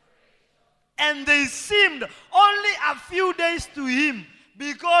 And they seemed only a few days to him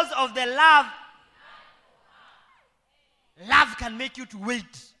because of the love. Love can make you to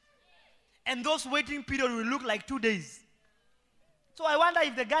wait. And those waiting period will look like 2 days. So I wonder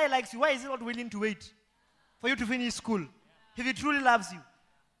if the guy likes you, why is he not willing to wait for you to finish school? If he truly loves you.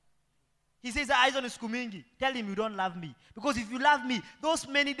 He says, eyes on Skumingi. Tell him you don't love me. Because if you love me, those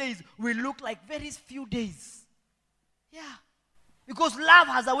many days will look like very few days. Yeah. Because love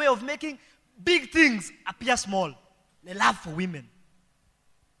has a way of making big things appear small. The love for women.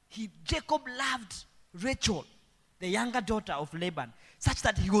 Jacob loved Rachel, the younger daughter of Laban, such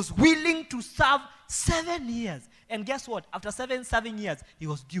that he was willing to serve 7 years. And guess what? After serving years, he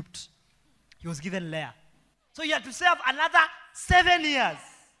was duped. He was given Leah. So he had to serve another 7 years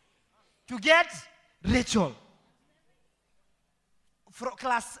to get Rachel. From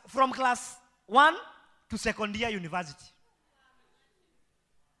class 1 to second year university.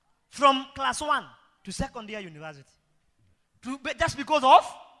 From class 1 to second year university. Just because of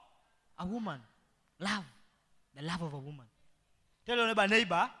a woman. Love. The love of a woman. Tell your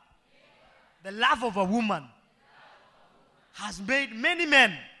neighbor, the love of a woman has made many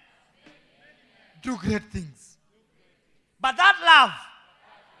men do great things. But that love,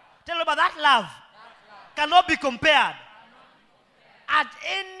 tell your neighbor, that love cannot be compared at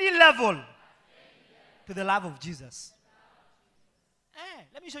any level to the love of Jesus.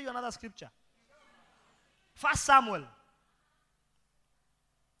 Let me show you another scripture. 1 Samuel.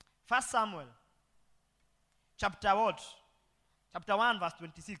 Chapter what? Chapter 1 verse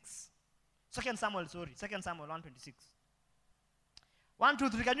 26. 2 Samuel 1:26. 1, 2,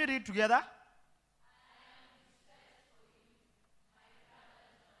 3. Can you read together?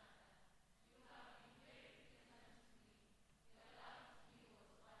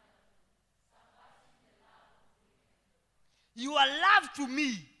 Your love to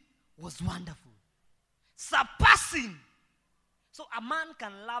me was wonderful. Surpassing. So a man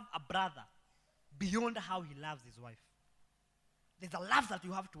can love a brother beyond how he loves his wife. There's a love that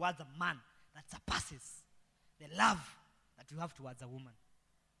you have towards a man that surpasses the love that you have towards a woman.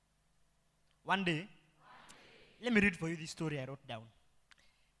 One day, let me read for you this story I wrote down.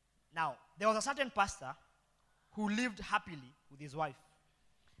 Now, there was a certain pastor who lived happily with his wife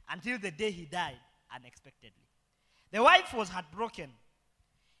until the day he died unexpectedly. The wife was heartbroken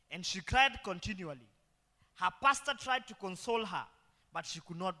and she cried continually. Her pastor tried to console her, but she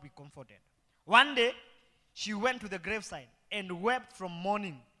could not be comforted. One day, she went to the graveside and wept from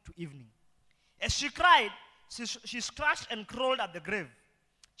morning to evening. As she cried, she scratched and crawled at the grave.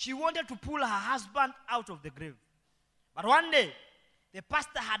 She wanted to pull her husband out of the grave. But one day, the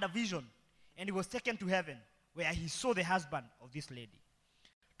pastor had a vision, and he was taken to heaven, where he saw the husband of this lady.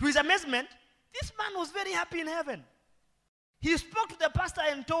 To his amazement, this man was very happy in heaven. He spoke to the pastor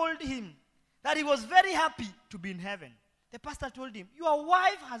and told him that he was very happy to be in heaven. The pastor told him, your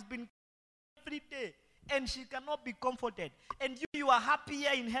wife has been every day, and she cannot be comforted, and you are happy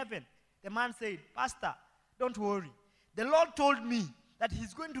here in heaven. The man said, Pastor, don't worry. The Lord told me that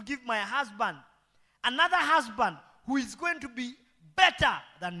he's going to give my husband another husband who is going to be better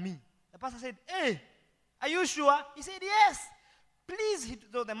than me. The pastor said, hey, are you sure? He said, yes. Please,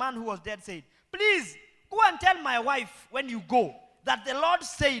 so the man who was dead said, please, go and tell my wife when you go that the Lord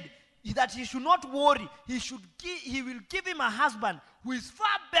said that he should not worry. He will give him a husband who is far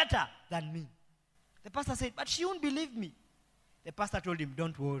better than me. The pastor said, but she won't believe me. The pastor told him,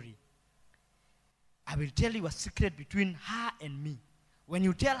 don't worry. I will tell you a secret between her and me. When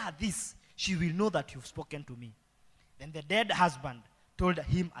you tell her this, she will know that you've spoken to me. Then the dead husband told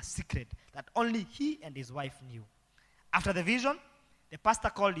him a secret that only he and his wife knew. After the vision, the pastor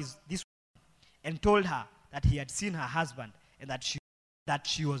called this woman and told her that he had seen her husband and that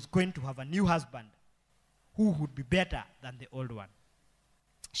she was going to have a new husband who would be better than the old one.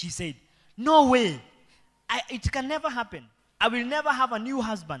 She said, no way. It can never happen. I will never have a new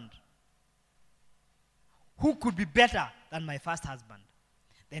husband who could be better than my first husband.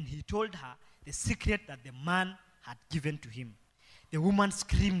 Then he told her the secret that the man had given to him. The woman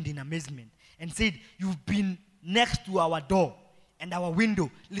screamed in amazement and said, you've been next to our door and our window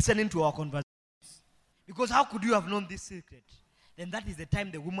listening to our conversations. Because how could you have known this secret? Then that is the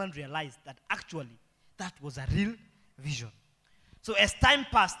time the woman realized that actually that was a real vision. So as time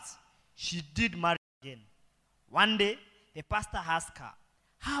passed, she did marry again. One day, the pastor asked her,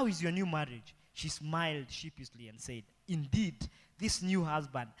 how is your new marriage? She smiled sheepishly and said, indeed, this new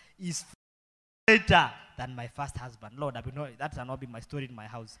husband is greater than my first husband. Lord, that will not be my story in my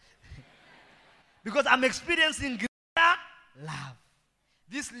house. Because I'm experiencing greater love.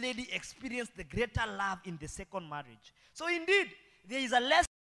 This lady experienced the greater love in the second marriage. So indeed, there is a less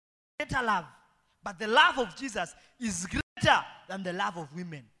greater love. But the love of Jesus is greater than the love of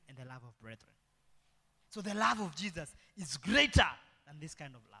women and the love of brethren. So the love of Jesus is greater than this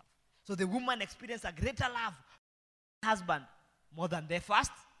kind of love. So the woman experienced a greater love for her husband more than their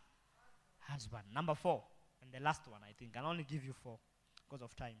first husband. Number 4, and the last one, I think. I'll only give you 4 because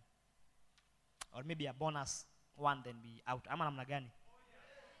of time. Or maybe a bonus 1, then be out.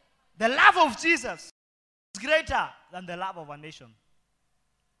 The love of Jesus is greater than the love of a nation.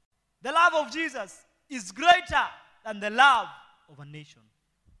 The love of Jesus is greater than the love of a nation.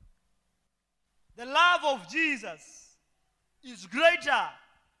 The love of Jesus is greater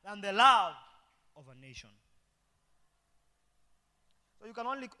than the love of a nation. So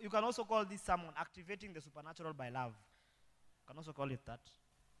you can also call this sermon activating the supernatural by love. You can also call it that.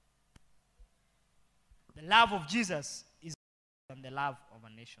 The love of Jesus is greater than the love of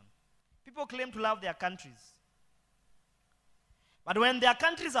a nation. People claim to love their countries. But when their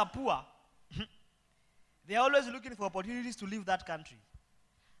countries are poor, they are always looking for opportunities to leave that country.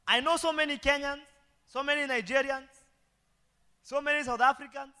 I know so many Kenyans, so many Nigerians, so many South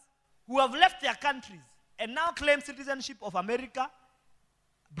Africans who have left their countries and now claim citizenship of America,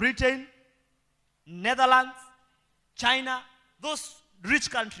 Britain, Netherlands, China, those rich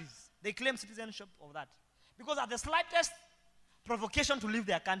countries. They claim citizenship of that. Because at the slightest provocation to leave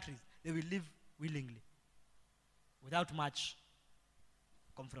their countries, they will leave willingly, without much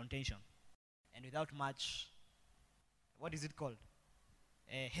confrontation, and without much, what is it called?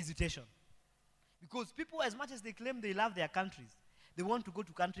 Hesitation. Because people, as much as they claim they love their countries, they want to go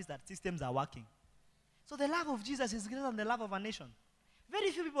to countries that systems are working. So the love of Jesus is greater than the love of a nation.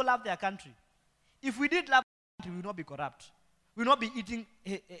 Very few people love their country. If we did love our country, we would not be corrupt. We would not be eating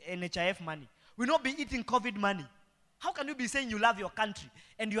NHIF money. We would not be eating COVID money. How can you be saying you love your country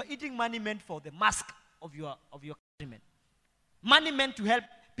and you're eating money meant for the mask of your countrymen? Money meant to help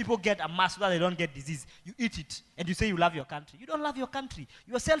people get a mask so that they don't get disease. You eat it and you say you love your country. You don't love your country.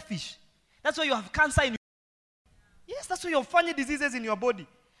 You are selfish. That's why you have cancer in your body. Yes, that's why you have funny diseases in your body.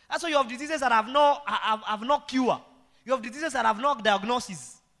 That's why you have diseases that have no cure. You have diseases that have no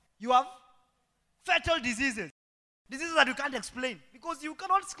diagnosis. You have fatal diseases. Diseases that you can't explain. Because you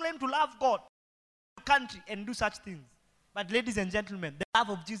cannot claim to love God, your country, and do such things. But ladies and gentlemen, the love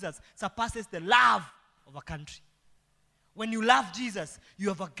of Jesus surpasses the love of a country. When you love Jesus, you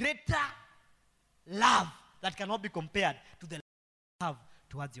have a greater love that cannot be compared to the love you have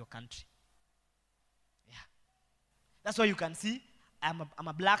towards your country. Yeah. That's why you can see I'm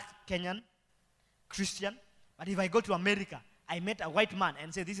a black Kenyan Christian, but if I go to America, I met a white man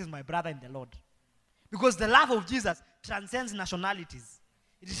and say, this is my brother in the Lord. Because the love of Jesus transcends nationalities.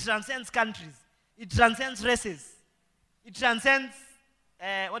 It transcends countries. It transcends races. It transcends,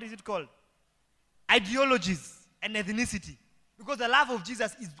 what is it called? Ideologies and ethnicity. Because the love of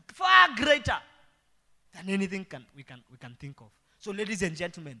Jesus is far greater than anything we can think of. So ladies and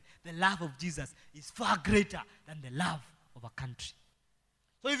gentlemen, the love of Jesus is far greater than the love of a country.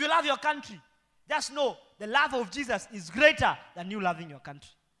 So if you love your country, just know the love of Jesus is greater than you loving your country.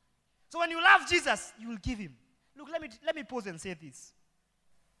 So when you love Jesus, you will give him. Look, let me pause and say this.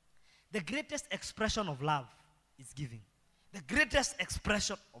 The greatest expression of love is giving. The greatest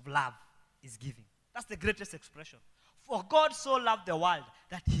expression of love is giving. That's the greatest expression. For God so loved the world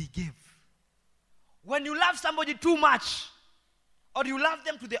that he gave. When you love somebody too much, or you love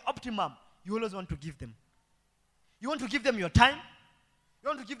them to the optimum, you always want to give them. You want to give them your time. You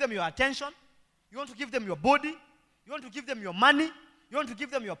want to give them your attention. You want to give them your body. You want to give them your money. You want to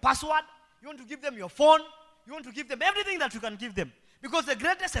give them your password. You want to give them your phone. You want to give them everything that you can give them. Because the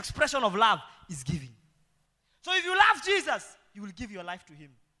greatest expression of love is giving. So if you love Jesus, you will give your life to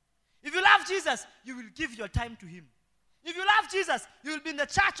him. If you love Jesus, you will give your time to him. If you love Jesus, you will be in the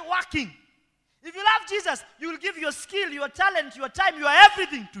church working. If you love Jesus, you will give your skill, your talent, your time, your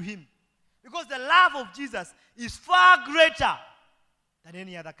everything to him. Because the love of Jesus is far greater than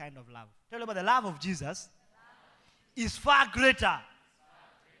any other kind of love. Tell you about the love of Jesus is far greater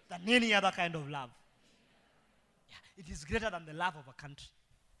than any other kind of love. Yeah, it is greater than the love of a country.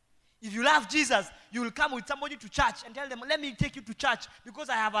 If you love Jesus, you will come with somebody to church and tell them, let me take you to church because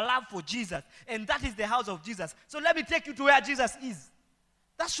I have a love for Jesus. And that is the house of Jesus. So let me take you to where Jesus is.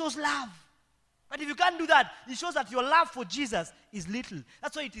 That shows love. But if you can't do that, it shows that your love for Jesus is little.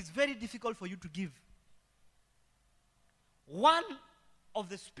 That's why it is very difficult for you to give. One of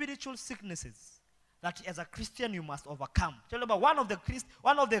the spiritual sicknesses that as a Christian you must overcome. Tell you about one of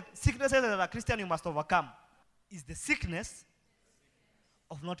the sicknesses as a Christian you must overcome is the sickness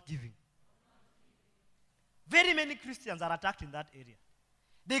of not giving. Very many Christians are attacked in that area.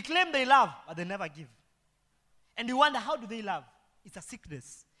 They claim they love, but they never give. And you wonder, how do they love? It's a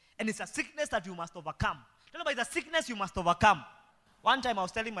sickness. And it's a sickness that you must overcome. Tell you about it's a sickness you must overcome. One time I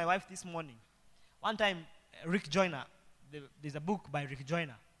was telling my wife this morning. One time, Rick Joyner, there's a book by Rick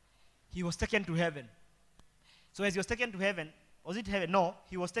Joyner. He was taken to heaven. So as he was taken to heaven, was it heaven? No,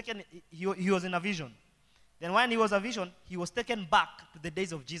 he was in a vision. Then when he was a vision, he was taken back to the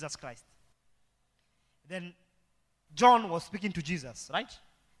days of Jesus Christ. Then John was speaking to Jesus, right?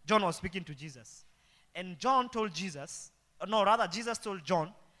 John was speaking to Jesus. And John told Jesus, no, rather Jesus told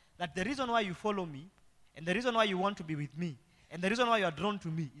John that the reason why you follow me and the reason why you want to be with me and the reason why you are drawn to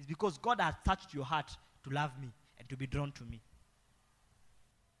me is because God has touched your heart to love me and to be drawn to me.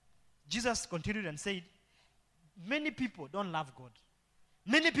 Jesus continued and said, many people don't love God.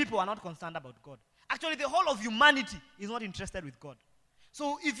 Many people are not concerned about God. Actually, the whole of humanity is not interested with God.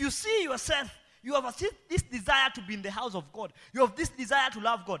 So if you see yourself, you have this desire to be in the house of God. You have this desire to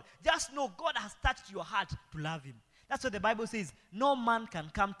love God. Just know God has touched your heart to love him. That's what the Bible says. No man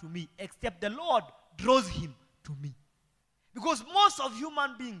can come to me except the Lord draws him to me. Because most of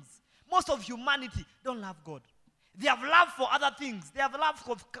human beings, most of humanity don't love God. They have love for other things. They have love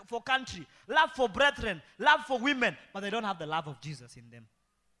for country, love for brethren, love for women, but they don't have the love of Jesus in them.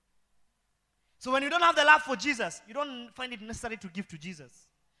 So when you don't have the love for Jesus, you don't find it necessary to give to Jesus.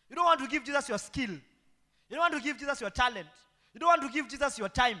 You don't want to give Jesus your skill. You don't want to give Jesus your talent. You don't want to give Jesus your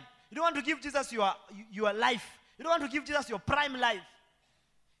time. You don't want to give Jesus your life. You don't want to give Jesus your prime life.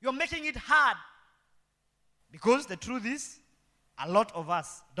 You're making it hard. Because the truth is, a lot of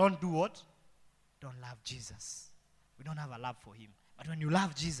us don't do what? Don't love Jesus. We don't have a love for him. But when you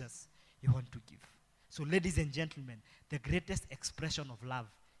love Jesus, you want to give. So ladies and gentlemen, the greatest expression of love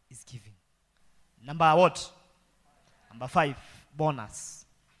is giving. Number what? Number 5, bonus.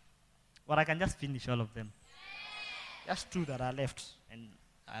 Well, I can just finish all of them. Just 2 that are left, and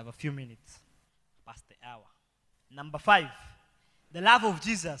I have a few minutes past the hour. Number 5, the love of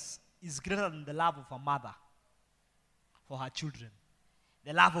Jesus is greater than the love of a mother for her children.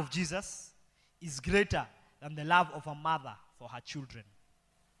 The love of Jesus is greater than the love of a mother for her children.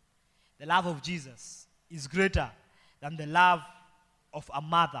 The love of Jesus is greater than the love of a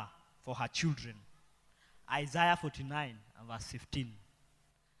mother for her children. Isaiah 49 and verse 15.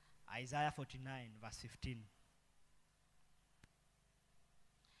 Isaiah 49 verse 15.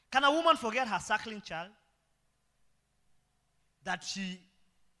 Can a woman forget her suckling child that she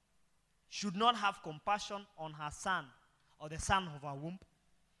should not have compassion on her son or the son of her womb?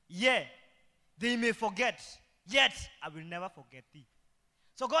 Yeah, they may forget, yet I will never forget thee.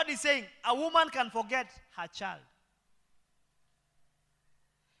 So God is saying a woman can forget her child.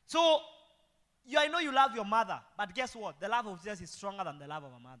 So, I know you love your mother, but guess what? The love of Jesus is stronger than the love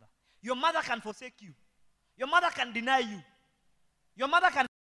of a mother. Your mother can forsake you. Your mother can deny you. Your mother can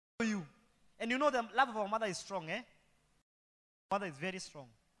you. And you know the love of our mother is strong, eh? Mother is very strong.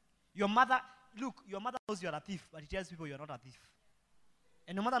 Your mother, look, your mother knows you are a thief, but he tells people you are not a thief.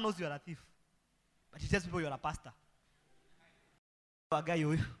 And your mother knows you are a thief, but he tells people you are a pastor.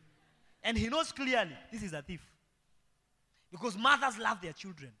 And he knows clearly this is a thief. Because mothers love their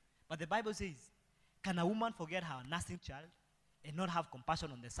children. But the Bible says, can a woman forget her nursing child and not have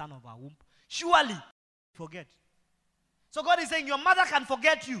compassion on the son of her womb? Surely, forget. So God is saying your mother can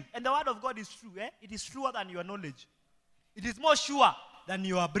forget you. And the word of God is true. Eh? It is truer than your knowledge. It is more sure than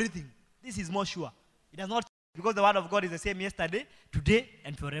your breathing. This is more sure. It does not change because the word of God is the same yesterday, today,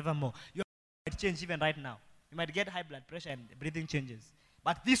 and forevermore. Your might change even right now. You might get high blood pressure and the breathing changes.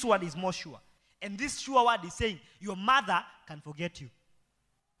 But this one is more sure. And this sure word is saying your mother can forget you.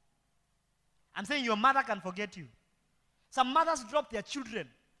 I'm saying your mother can forget you. Some mothers drop their children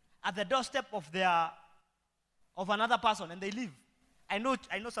at the doorstep of another person and they leave. I know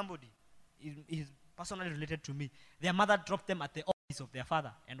somebody. He's personally related to me. Their mother dropped them at the office of their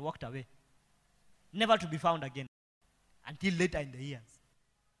father and walked away. Never to be found again until later in the years.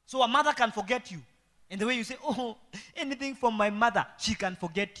 So a mother can forget you. And the way you say, oh, anything from my mother, she can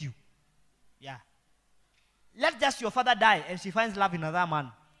forget you. Yeah. Let just your father die and she finds love in another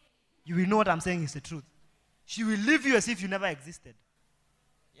man. You will know what I'm saying is the truth. She will leave you as if you never existed.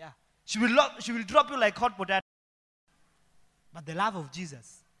 Yeah. She will drop you like hot potato. But the love of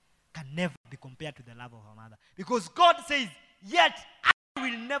Jesus can never be compared to the love of her mother. Because God says, yet I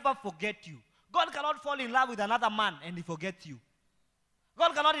will never forget you. God cannot fall in love with another man and he forgets you.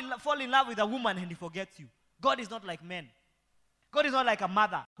 God cannot fall in love with a woman and he forgets you. God is not like men. God is not like a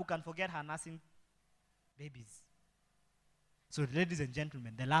mother who can forget her nursing babies. So, ladies and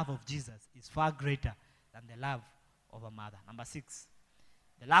gentlemen, the love of Jesus is far greater than the love of a mother. Number 6,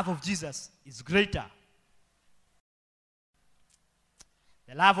 the love of Jesus is greater.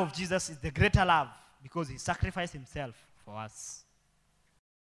 The love of Jesus is the greater love because he sacrificed himself for us.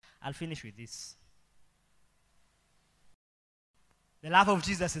 I'll finish with this. The love of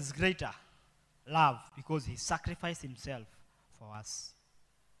Jesus is greater love because he sacrificed himself for us.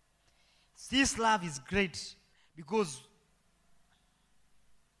 This love is great because,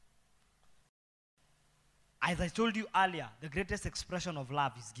 as I told you earlier, the greatest expression of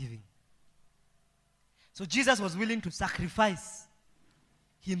love is giving. So Jesus was willing to sacrifice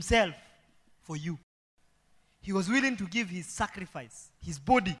himself for you. He was willing to give his sacrifice, his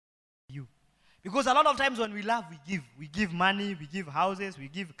body for you. Because a lot of times when we love, we give. We give money, we give houses, we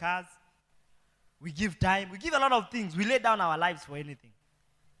give cars, we give time, we give a lot of things. We lay down our lives for anything.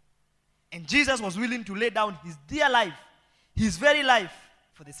 And Jesus was willing to lay down his dear life, his very life,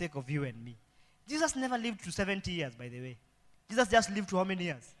 for the sake of you and me. Jesus never lived to 70 years, by the way. Jesus just lived to how many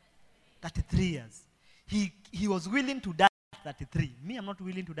years? 33 years. He was willing to die at 33. Me, I'm not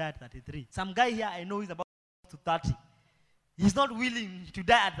willing to die at 33. Some guy here I know is about to 30. He's not willing to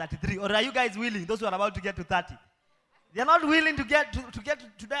die at 33. Or are you guys willing, those who are about to get to 30? They're not willing to get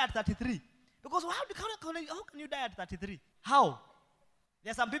to die at 33. Because how can you die at 33? How?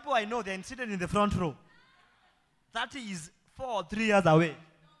 There are some people I know, they're seated in the front row. 30 is 4 or 3 years away.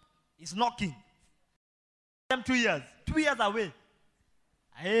 It's knocking. Them 2 years. 2 years away.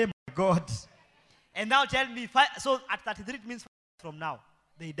 Hey, my God. And now tell me, so at 33 it means 5 years from now,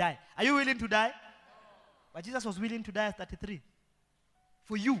 they die. Are you willing to die? But Jesus was willing to die at 33.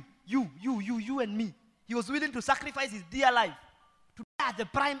 For you and me. He was willing to sacrifice his dear life to die at the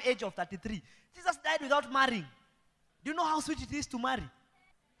prime age of 33. Jesus died without marrying. Do you know how sweet it is to marry?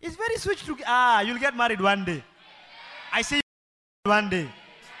 It's very sweet to... you'll get married one day. I see you one day.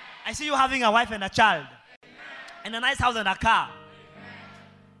 I see you having a wife and a child. And a nice house and a car.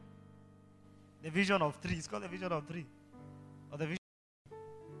 The vision of 3. It's called the vision of 3. Or the vision...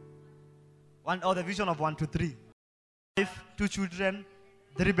 the vision of 1 to 3. Wife, 2 children,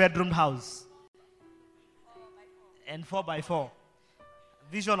 3-bedroom house. And 4x4.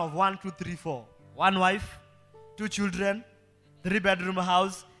 Vision of 1, 2, 3, 4. 1 wife, 2 children, 3-bedroom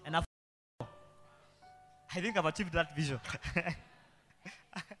house, and a 4. I think I've achieved that vision. Hey,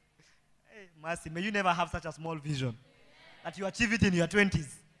 mercy, may you never have such a small vision. That you achieve it in your 20s.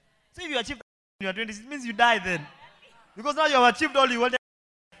 So if you achieve that in your 20s, it means you die then. Because now you have achieved all you wanted.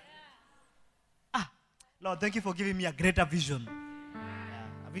 Lord, thank you for giving me a greater vision.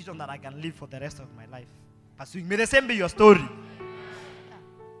 Yeah, a vision that I can live for the rest of my life. Pursuing. May the same be your story. Yeah.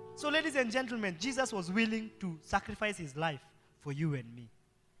 So, ladies and gentlemen, Jesus was willing to sacrifice his life for you and me.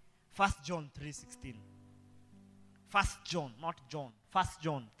 1 John 3:16. 1 John, not John. 1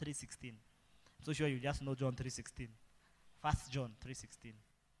 John 3:16. I'm so sure you just know John 3:16. 1 John 3:16.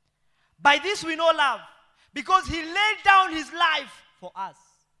 By this we know love, because he laid down his life for us.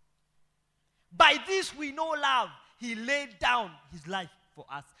 By this we know love. He laid down his life for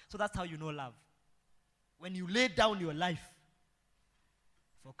us. So that's how you know love. When you lay down your life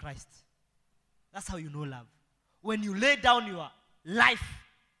for Christ. That's how you know love. When you lay down your life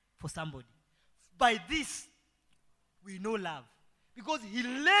for somebody. By this we know love. Because he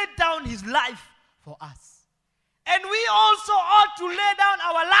laid down his life for us. And we also ought to lay down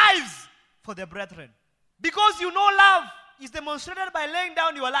our lives for the brethren. Because you know love is demonstrated by laying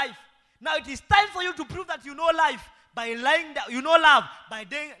down your life. Now it is time for you to prove that you know life by laying down, you know love by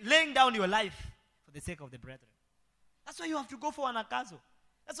laying down your life for the sake of the brethren. That's why you have to go for an akazo.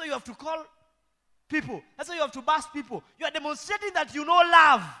 That's why you have to call people. That's why you have to bash people. You are demonstrating that you know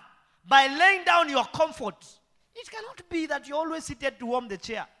love by laying down your comfort. It cannot be that you're always seated to warm the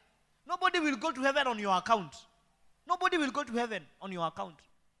chair. Nobody will go to heaven on your account. Nobody will go to heaven on your account.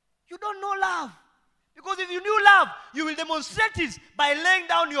 You don't know love. Because if you knew love, you will demonstrate it by laying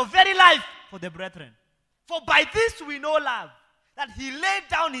down your very life for the brethren. For by this we know love, that he laid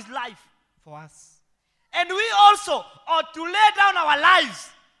down his life for us. And we also ought to lay down our lives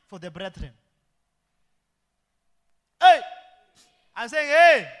for the brethren. Hey, I'm saying,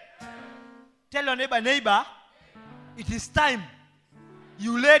 hey, tell your neighbor, it is time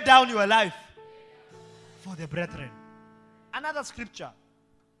you lay down your life for the brethren. Another scripture.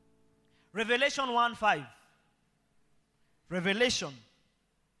 Revelation 1:5. Revelation.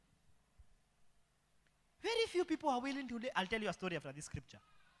 Very few people are willing to lay. I'll tell you a story after this scripture.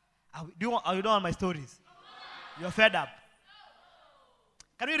 You don't want my stories? You're fed up.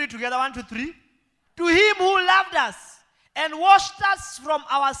 Can we read together? 1, 2, 3. To him who loved us and washed us from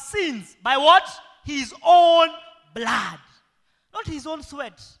our sins by what? His own blood. Not his own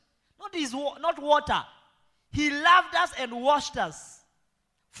sweat. Not water. He loved us and washed us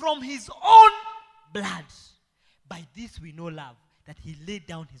from his own blood. By this we know love, that he laid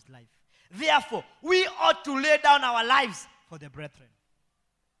down his life. Therefore, we ought to lay down our lives for the brethren.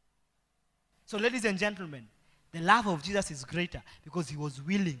 So, ladies and gentlemen, the love of Jesus is greater because he was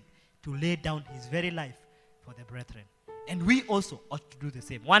willing to lay down his very life for the brethren. And we also ought to do the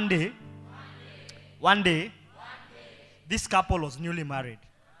same. One day, this couple was newly married.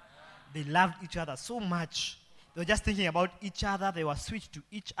 They loved each other so much. They were just thinking about each other. They were sweet to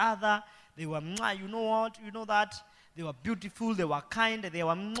each other. They were, you know what, you know that. They were beautiful. They were kind. They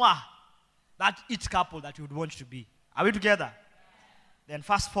were, that each couple that you would want to be. Are we together? Then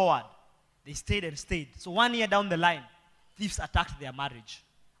fast forward. They stayed and stayed. So 1 year down the line, thieves attacked their marriage.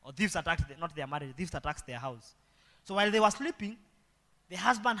 Or thieves attacked, not their marriage, thieves attacked their house. So while they were sleeping, the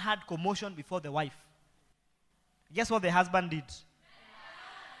husband had commotion before the wife. Guess what the husband did?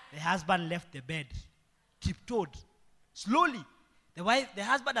 The husband left the bed, tiptoed, slowly. The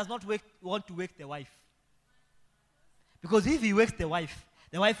husband does not want to wake the wife. Because if he wakes the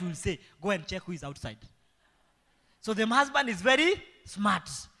wife will say, go and check who is outside. So the husband is very smart.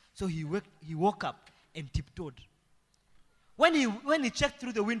 So he woke up and tiptoed. When he checked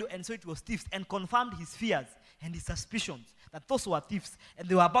through the window and saw it was thieves and confirmed his fears and his suspicions that those were thieves and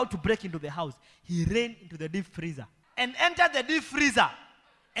they were about to break into the house, he ran into the deep freezer and entered the deep freezer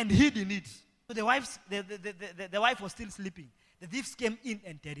and hid in it. So the wife was still sleeping. The thieves came in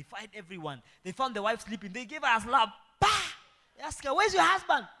and terrified everyone. They found the wife sleeping. They gave her a slap. Bah! They asked her, where's your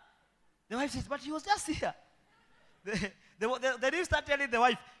husband? The wife says, but he was just here. The thieves started telling the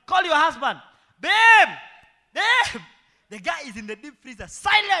wife, call your husband. Babe! The guy is in the deep freezer,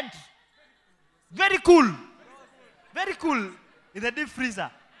 silent. Very cool. Very cool in the deep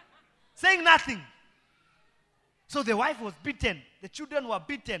freezer. Saying nothing. So the wife was beaten. The children were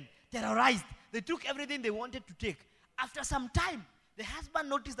beaten, terrorized. They took everything they wanted to take. After some time, the husband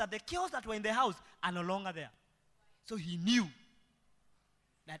noticed that the chaos that were in the house are no longer there. So he knew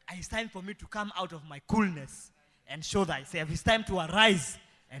that it's time for me to come out of my coolness and show thyself. It's time to arise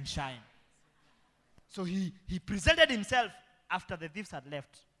and shine. So he presented himself after the thieves had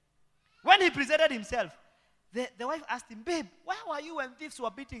left. When he presented himself, the wife asked him, babe, where were you when thieves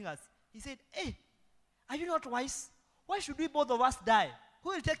were beating us? He said, hey, are you not wise? Why should we both of us die? Who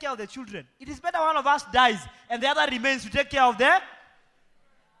will take care of the children? It is better one of us dies and the other remains to take care of them.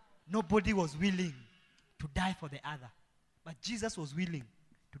 Nobody was willing to die for the other. But Jesus was willing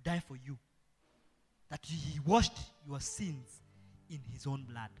to die for you. that he washed your sins in his own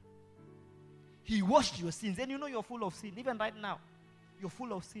blood. He washed your sins. And you know you're full of sin. Even right now, you're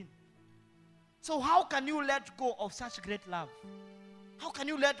full of sin. So how can you let go of such great love? How can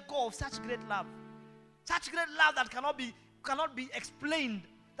you let go of such great love? Such great love that cannot be explained.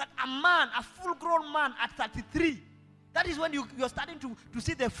 That a man, a full-grown man at 33, that is when you're starting to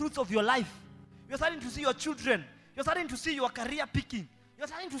see the fruits of your life. You're starting to see your children. You're starting to see your career picking. You're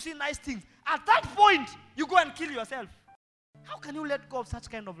starting to see nice things. At that point, you go and kill yourself. How can you let go of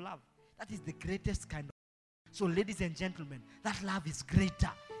such kind of love? That is the greatest kind of love. So ladies and gentlemen, that love is greater.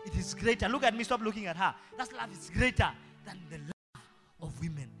 It is greater. Look at me, stop looking at her. That love is greater than the love of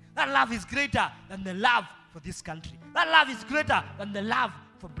women. That love is greater than the love for this country. That love is greater than the love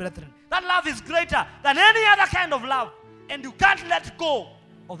for brethren. That love is greater than any other kind of love. And you can't let go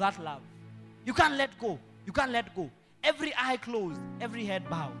of that love. You can't let go. You can't let go. Every eye closed, every head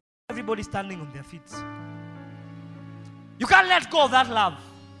bowed, everybody standing on their feet. You can't let go of that love.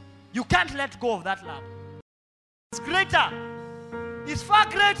 You can't let go of that love. It's greater. It's far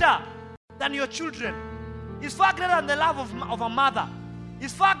greater than your children. It's far greater than the love of a mother.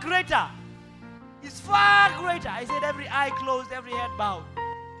 It's far greater. It's far greater. I said every eye closed, every head bowed.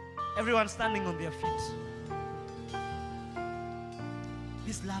 Everyone standing on their feet.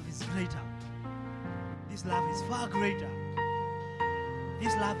 This love is greater. This love is far greater.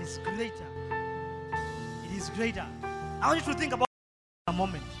 This love is greater. It is greater. I want you to think about it a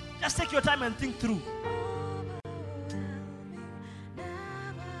moment. Just take your time and think through.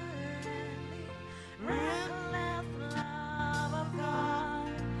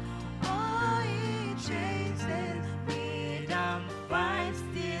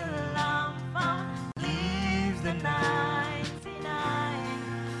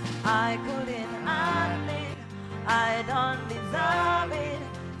 I couldn't handle it, I don't deserve it.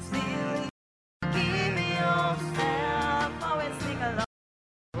 Still, you give me yourself. Always sing along.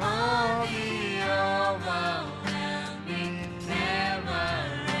 Oh, the overwhelming,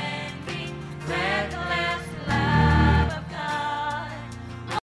 never-ending, reckless love of God.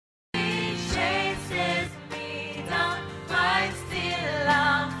 He chases me down, I still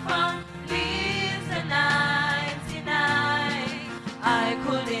am found. Leaves the 99. I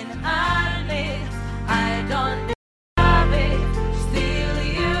couldn't handle it, I don't deserve it. Still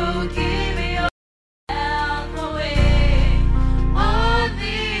you give yourself away. Oh,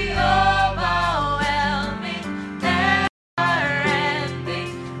 the overwhelming, never-ending,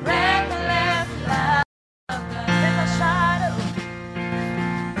 reckless love of God.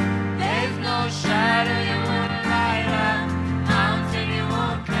 There's no shadow you won't light up, mountain you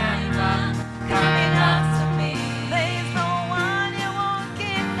won't climb up, coming up to me. There's no one you won't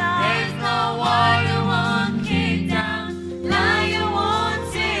kick down. There's no wall you won't kick down, lie you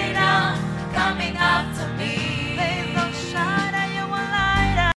won't tear down, coming up to me. There's no shadow you won't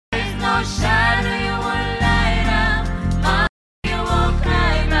light up. There's no shadow you won't light up, mountain you won't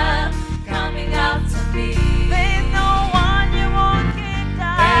climb up, coming up to me. There's no one you won't kick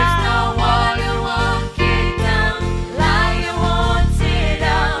down. There's no wall you won't kick down, lie you won't tear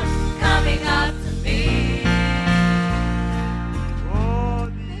down, coming up to me. Oh,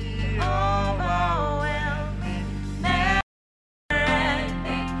 the Overwhelming,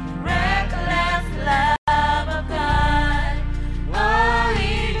 never-ending, reckless love of God. Oh,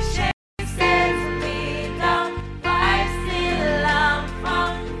 He chases me down, I still am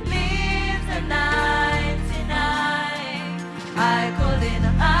found. Leaves the 99. I couldn't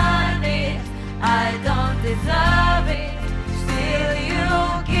earn it, I don't deserve it. Still, you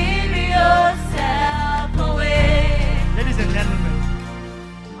give yourself away. ladies and gentlemen,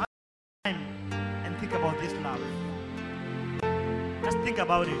 time and think about this love. Just think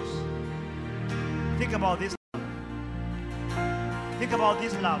about it. Think about this love. Think about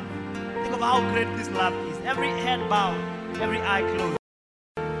this love. Think of how great this love is. Every head bowed, every eye closed.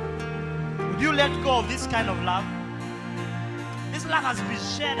 Would you let go of this kind of love? This love has been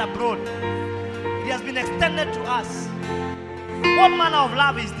shared abroad. It has been extended to us. What manner of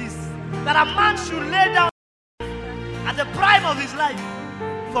love is this? That a man should lay down at the prime of his life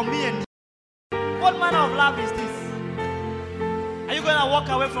for me and you. What manner of love is this? Are you going to walk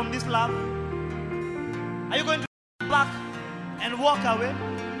away from this love? Are you going to go back and walk away?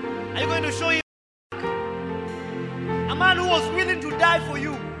 Are you going to show him a man who was willing to die for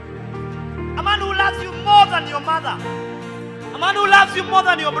you? A man who loves you more than your mother. A man who loves you more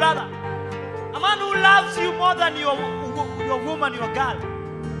than your brother. A man who loves you more than your woman, your girl.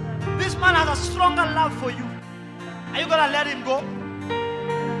 This man has a stronger love for you. Are you going to let him go?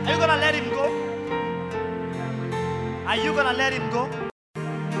 Are you going to let him go? Are you going to let him go?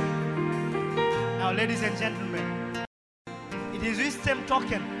 Now, ladies and gentlemen, it is this same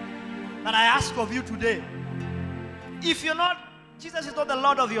token that I ask of you today. If you're not, Jesus is not the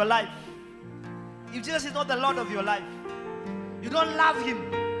Lord of your life. If Jesus is not the Lord of your life, you don't love him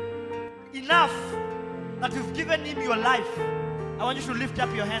enough that you've given him your life, I want you to lift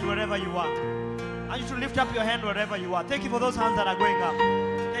up your hand wherever you are. I want you to lift up your hand wherever you are. Thank you for those hands that are going up.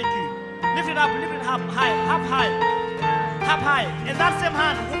 Thank you. Lift it up high, up high, up high. And that same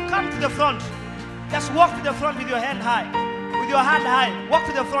hand will come to the front. Just walk to the front with your hand high. With your hand high, walk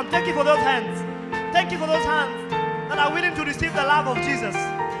to the front. Thank you for those hands. Thank you for those hands that are willing to receive the love of Jesus.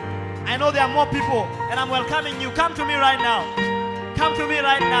 I know there are more people, and I'm welcoming you. Come to me right now. Come to me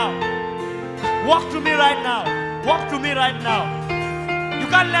right now. Walk to me right now. Walk to me right now. You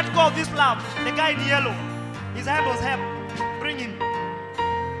can't let go of this love. The guy in yellow, his hand was held. Bring him.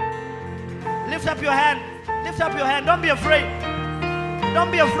 Lift up your hand. Lift up your hand. Don't be afraid. Don't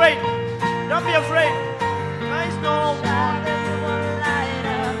be afraid. Don't be afraid. There is no Shadow you will light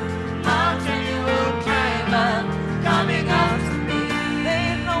up, mountain you will climb up, coming up to me.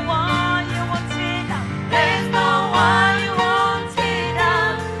 There's no one you won't see down. There's no one you won't see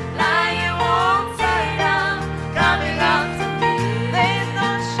down. Lie you won't say down, coming up to me. There's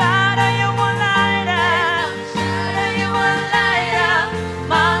no shadow you will light up, shadow you will light up,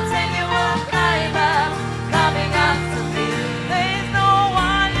 mountain you will climb up, coming up to me. There's no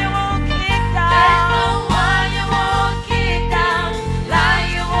one you won't kick down. There's no one you won't kick down.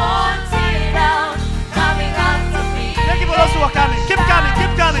 Lie you won't see down, coming up to me. Thank you for those who are coming. Keep coming.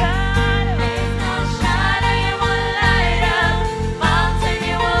 Keep coming. There's no shadow you will light up, mountain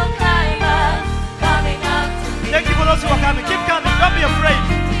you will climb up, coming up to me. Thank you for those who are coming. Keep coming. Don't be afraid.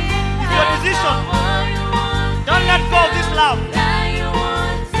 It's your decision. Don't let go of this love.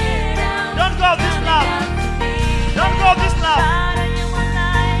 Don't go of this love. Don't go of this love.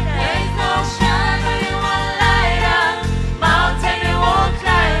 There's no shadow you will light up, mountain you won't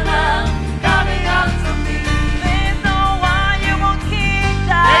climb up, coming up to me. There's no one you won't kick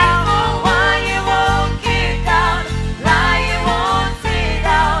down. There's no one you won't kick down. Lie you won't see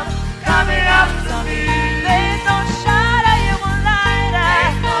down, coming up to me. There's no shadow you will light up.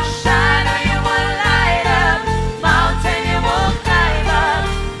 There's no shadow you will light up, mountain you won't climb up,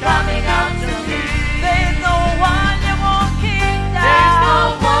 coming up to me. There's no one you won't kick down. There's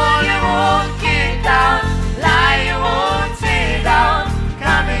no one you won't kick down. Lie you won't see down,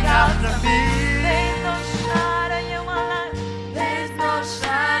 coming up to me. There's no shadow you will light. There's no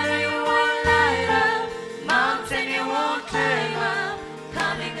shadow you will light up, mountain you won't climb up,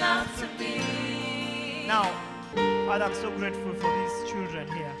 coming up to me. Now, Father, I'm so grateful for these children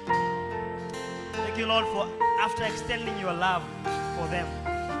here. Thank you, Lord, for after extending your love for them,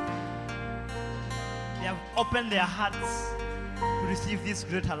 they have opened their hearts to receive this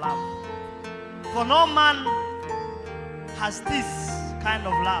greater love. For no man has this kind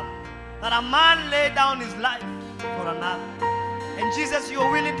of love, that a man lay down his life for another. And Jesus, you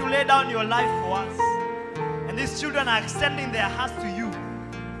are willing to lay down your life for us. And these children are extending their hearts to you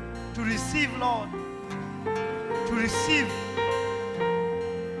to receive, Lord, to receive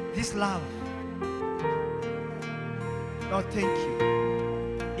this love. Lord, thank you.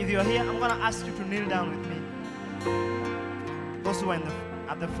 If you're here, I'm going to ask you to kneel down with me. Those who are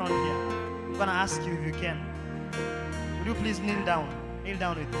at the front here, I'm going to ask you if you can. Would you please kneel down? Kneel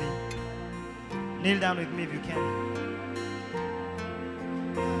down with me. Kneel down with me if you can.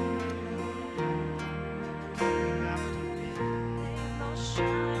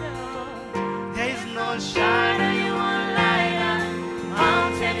 There is no shadow you will light up,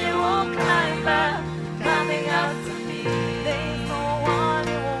 mountain you won't climb up, coming up to me. There's no one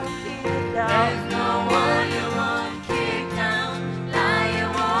you won't kick down. There's no one you won't kick down. Lie you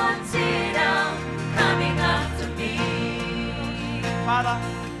won't see down, coming up to me. Father,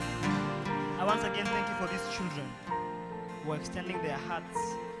 I once again thank you for these children who are extending their hearts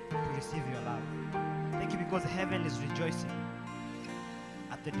to receive your love. Thank you because heaven is rejoicing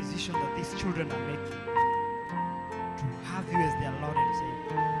at the decision that these children are making to have you as their Lord and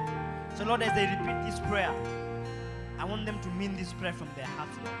Savior. So Lord, as they repeat this prayer, I want them to mean this prayer from their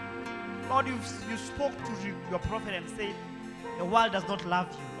hearts, Lord. Lord, you spoke to your prophet and said, the world does not love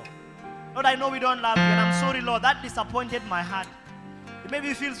you, Lord. Lord, I know we don't love you, and I'm sorry, Lord, that disappointed my heart. It made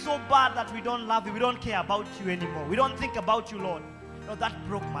me feel so bad that we don't love you, we don't care about you anymore. We don't think about you, Lord. Lord, that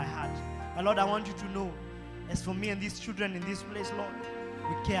broke my heart. But Lord, I want you to know, as for me and these children in this place, Lord,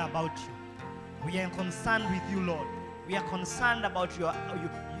 we care about you. We are concerned with you, Lord. We are concerned about your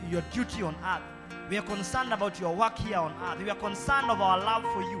duty on earth. We are concerned about your work here on earth. We are concerned of our love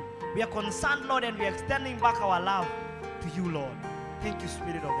for you. We are concerned, Lord, and we are extending back our love to you, Lord. Thank you,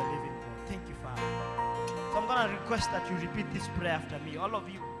 Spirit of the living God. Thank you, Father. going to request that you repeat this prayer after me. All of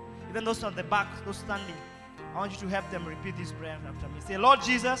you, even those on the back, those standing, I want you to help them repeat this prayer after me. Say, Lord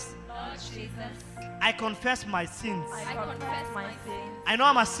Jesus, Lord Jesus, I confess my sins. I confess my sins. I know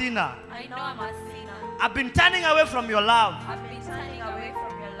I'm a sinner. I know I'm a sinner. I've been turning away from your love. I've been turning away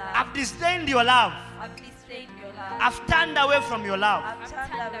from your love. I've disdained your love. I've disdained your love. I've turned away from your love. I've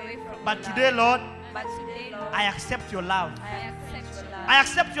turned away from But your today, love. Lord, But today, Lord, I accept your love. I accept your love. I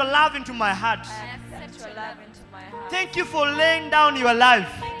accept your love into my heart. I accept your love into my heart. Thank you for laying down your life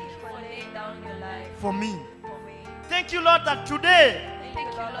Thank you for laying down your life for me. for me. Thank you, Lord, that today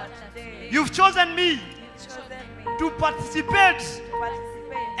Thank you, Lord, that today you've chosen me you've chosen me to participate to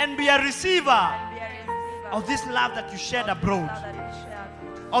participate and be a receiver and be a receiver of this love that you shared abroad, love that you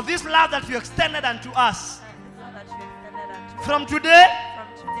shared, of this love that you extended unto us. and this love that you extended unto us. From today,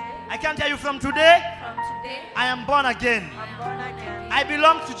 From today, I can tell you from today, I am born again. I'm born again. I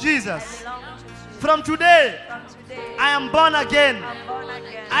belong to I Jesus. belong to Jesus. From today, From today, I am born again. I'm born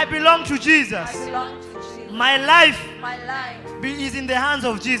again. I belong to I Jesus. belong to Jesus. My life My life is in the hands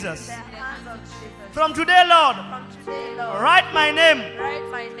of is Jesus. in the hands of Jesus. From today, Lord, From today, Lord, write my name write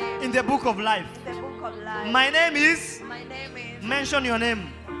my name in the book of life. in the book of life. My name is, My name is mention your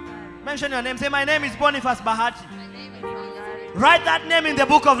name. Mention your name. Say, my name is Boniface Bahati. My name is Bahati. Write that name in the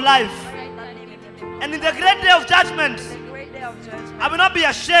book of life. Write that name in the book. And in the great day of judgment, The great day of judgment. I will not be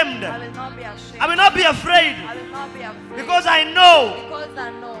ashamed. I will not be ashamed. I will not be afraid. I will not be afraid. Because I know. Because I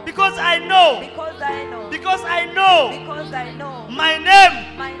know. Because I know. Because I know. Because I know. Because I know. My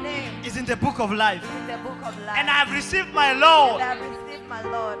name My name is in the book of life. is in the book of life. And I have received my And Lord I have received my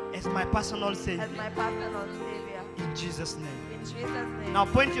Lord as my personal Savior. as my personal Savior. In Jesus' name. In Jesus' name. Now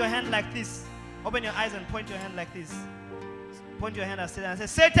point your hand like this. Open your eyes and point your hand like this. Point your hand at Satan and say,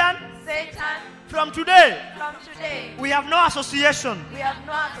 Satan, Satan, from today, from today, we have no association. we have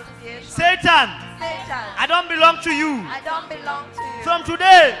no association. Satan, Satan, I don't belong to you. I don't belong to you. From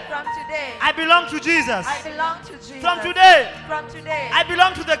today, From today, I belong to Jesus. I belong to Jesus. From today, From today, I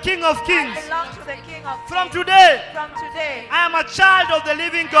belong to the King of I Kings. belong to the King of From Kings. today, From today, I am a child of the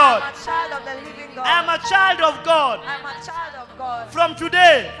living I'm God. a child of the living God. I am a child of God. I'm a child of God. From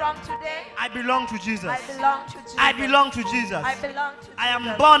today, From today, I belong to Jesus. I belong to Jesus. I belong to Jesus. I belong to Jesus. I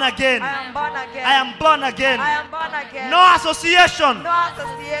am born again. I am born again. I am born again. I am born again. No association. No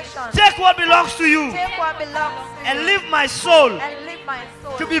association. Take what belongs to you Take what belongs to and you leave my soul and leave my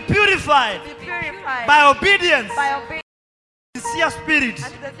soul to be purified be purified by obedience, by obedience sincere spirit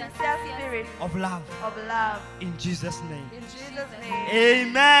and the sincere spirit of love. of love. In Jesus' name. In Jesus' name.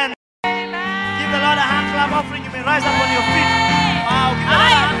 Amen. Amen. Give the Lord a hand clap offering. You may rise up on your feet. Wow, give the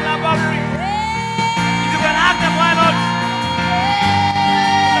Lord a hand clap offering. If you can act them, why not?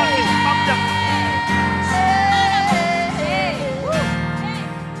 Pump them.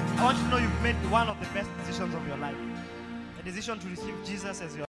 I want you to know you've made one of the best decisions of your life. The decision to receive Jesus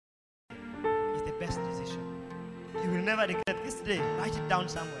as your Lord is the best decision. You will never regret this day. Write it down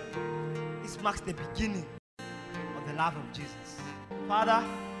somewhere. This marks the beginning of the love of Jesus. Father,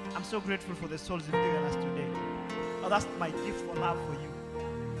 I'm so grateful for the souls you've given us today. Lord, that's my gift for love for you.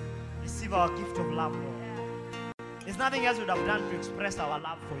 Receive our gift of love, Lord. There's nothing else we would have done to express our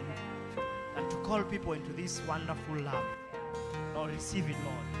love for you than to call people into this wonderful love. Lord, receive it,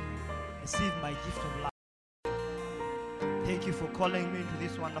 Lord. Receive my gift of love. Thank you for calling me into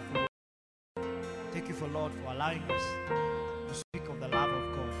this wonderful world. Thank you for, Lord, for allowing us to speak of the love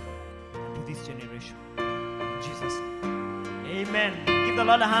of God to this generation. In Jesus' name. Amen. Give the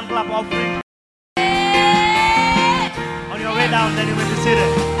Lord a hand clap offering. On your way down, then you may be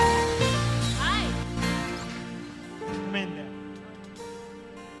seated. Amen. There.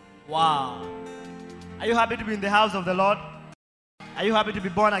 Wow. Are you happy to be in the house of the Lord? Are you happy to be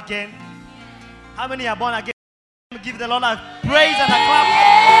born again? How many are born again? Give the Lord a praise and a clap.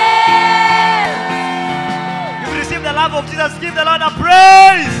 If you receive the love of Jesus, give the Lord a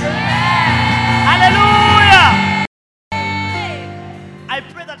praise. Hallelujah. I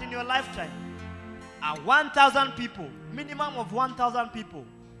pray that in your lifetime, 1,000 people, minimum of 1,000 people,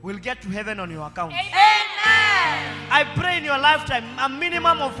 will get to heaven on your account. Amen. I pray in your lifetime, a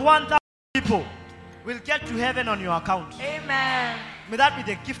minimum of 1,000 people will get to heaven on your account. Amen. May that be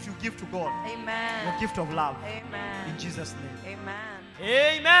the gift you give to God, Amen. your gift of love. Amen. In Jesus' name. Amen.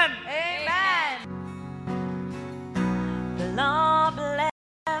 Amen. Amen. The Lord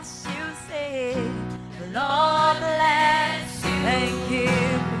bless you, say. The Lord bless you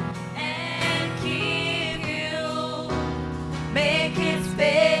and keep you. Make His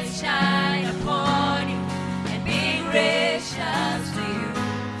face shine upon you and be gracious to you.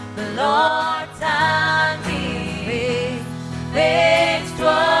 The Lord turn His face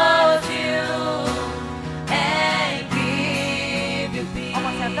towards you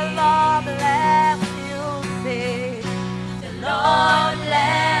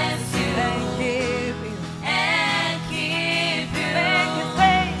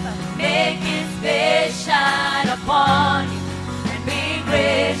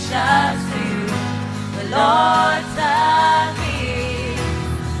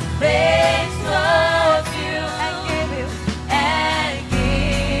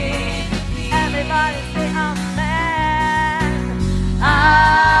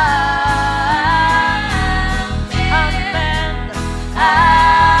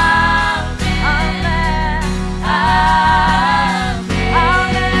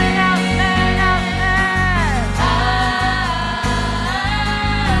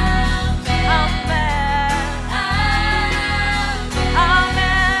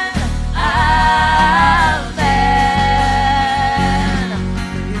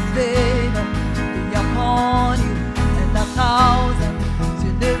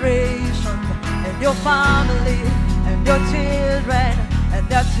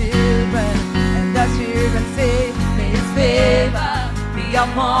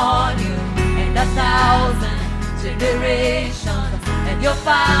upon you and 1,000 generations, and your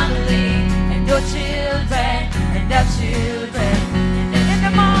family, and your children, and their children. And then in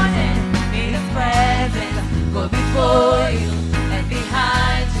the morning, in His presence, go before you, and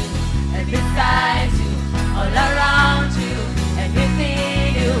behind you, and beside you, all around you, and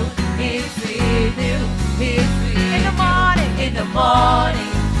within you. He's with you, He's with you. In the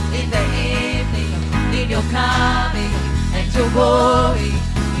morning, in the evening, in your coming, and your going,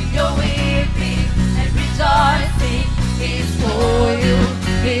 in your weeping, and rejoicing. He's for you,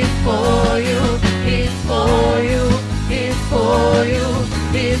 He's for you, He's for you, He's for you.